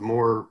this, the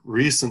more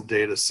recent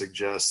data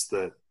suggests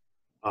that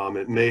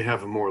it may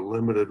have a more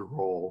limited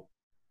role,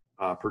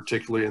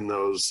 particularly in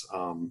those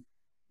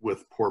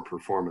with poor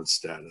performance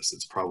status.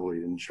 It's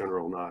probably in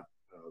general not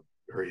a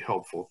very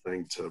helpful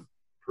thing to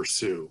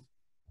pursue.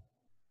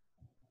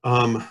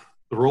 The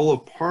role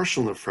of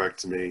partial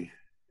nephrectomy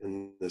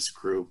in this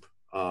group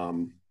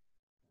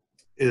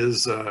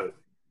is,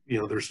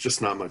 there's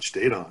just not much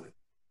data on it.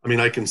 I mean,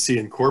 I can see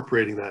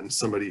incorporating that in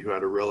somebody who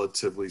had a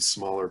relatively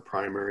smaller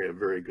primary, a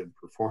very good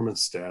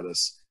performance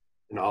status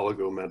in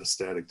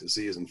oligometastatic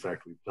disease. In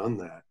fact, we've done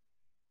that.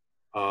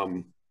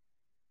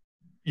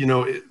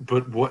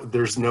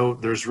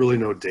 There's really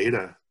no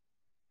data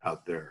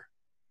out there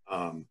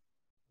on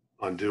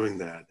doing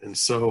that. And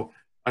so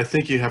I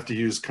think you have to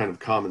use kind of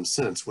common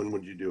sense. When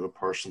would you do a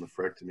partial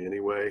nephrectomy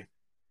anyway?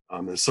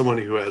 As someone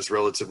who has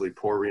relatively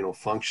poor renal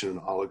function in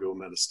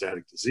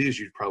oligometastatic disease,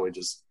 you'd probably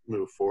just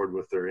move forward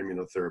with their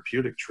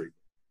immunotherapeutic treatment,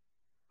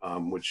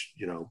 which,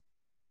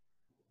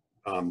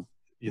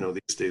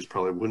 these days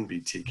probably wouldn't be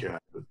TKI,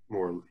 but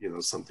more,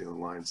 something on the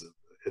lines of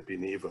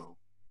Ipi/Nivo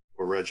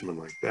or regimen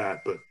like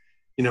that. But,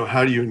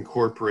 how do you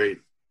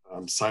incorporate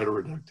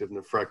cytoreductive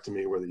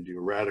nephrectomy, whether you do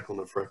a radical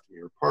nephrectomy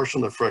or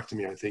partial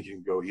nephrectomy? I think you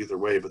can go either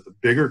way, but the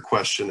bigger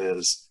question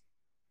is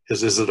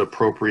it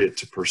appropriate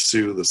to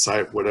pursue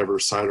whatever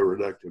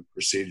cytoreductive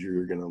procedure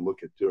you're going to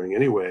look at doing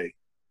anyway?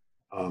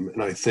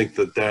 And I think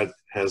that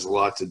has a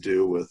lot to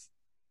do with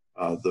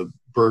the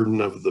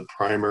burden of the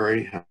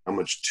primary, how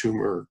much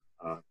tumor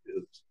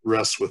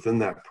rests within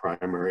that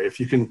primary. If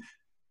you can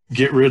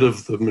get rid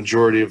of the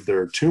majority of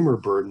their tumor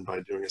burden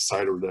by doing a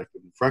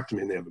cytoreductive nephrectomy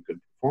and they have a good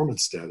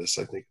performance status,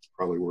 I think it's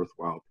probably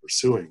worthwhile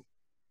pursuing.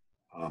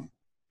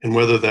 And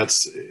whether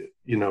that's,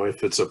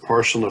 if it's a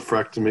partial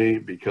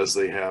nephrectomy because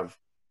they have,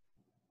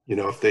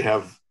 if they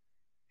have,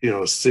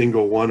 a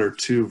single one or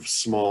two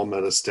small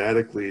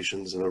metastatic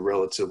lesions in a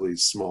relatively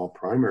small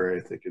primary,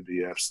 I think it'd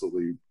be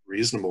absolutely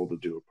reasonable to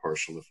do a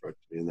partial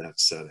nephrectomy in that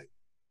setting.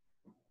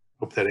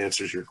 Hope that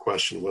answers your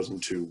question. It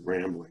wasn't too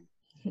rambling.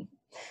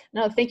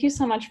 No, thank you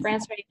so much for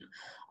answering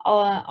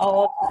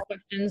all of the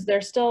questions.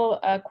 There's still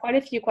quite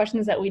a few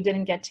questions that we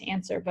didn't get to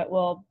answer, but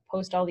we'll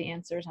post all the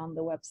answers on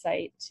the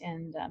website.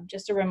 And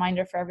just a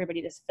reminder for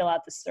everybody to fill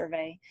out the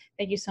survey.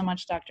 Thank you so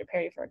much, Dr.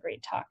 Perry, for a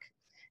great talk.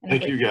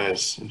 Thank you,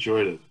 guys.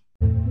 Enjoyed it.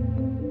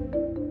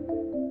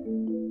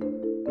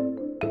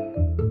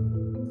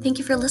 Thank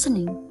you for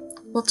listening.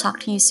 We'll talk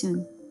to you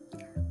soon.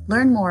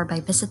 Learn more by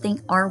visiting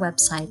our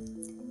website,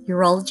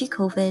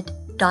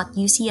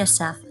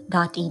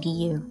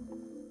 urologycovid.ucsf.edu.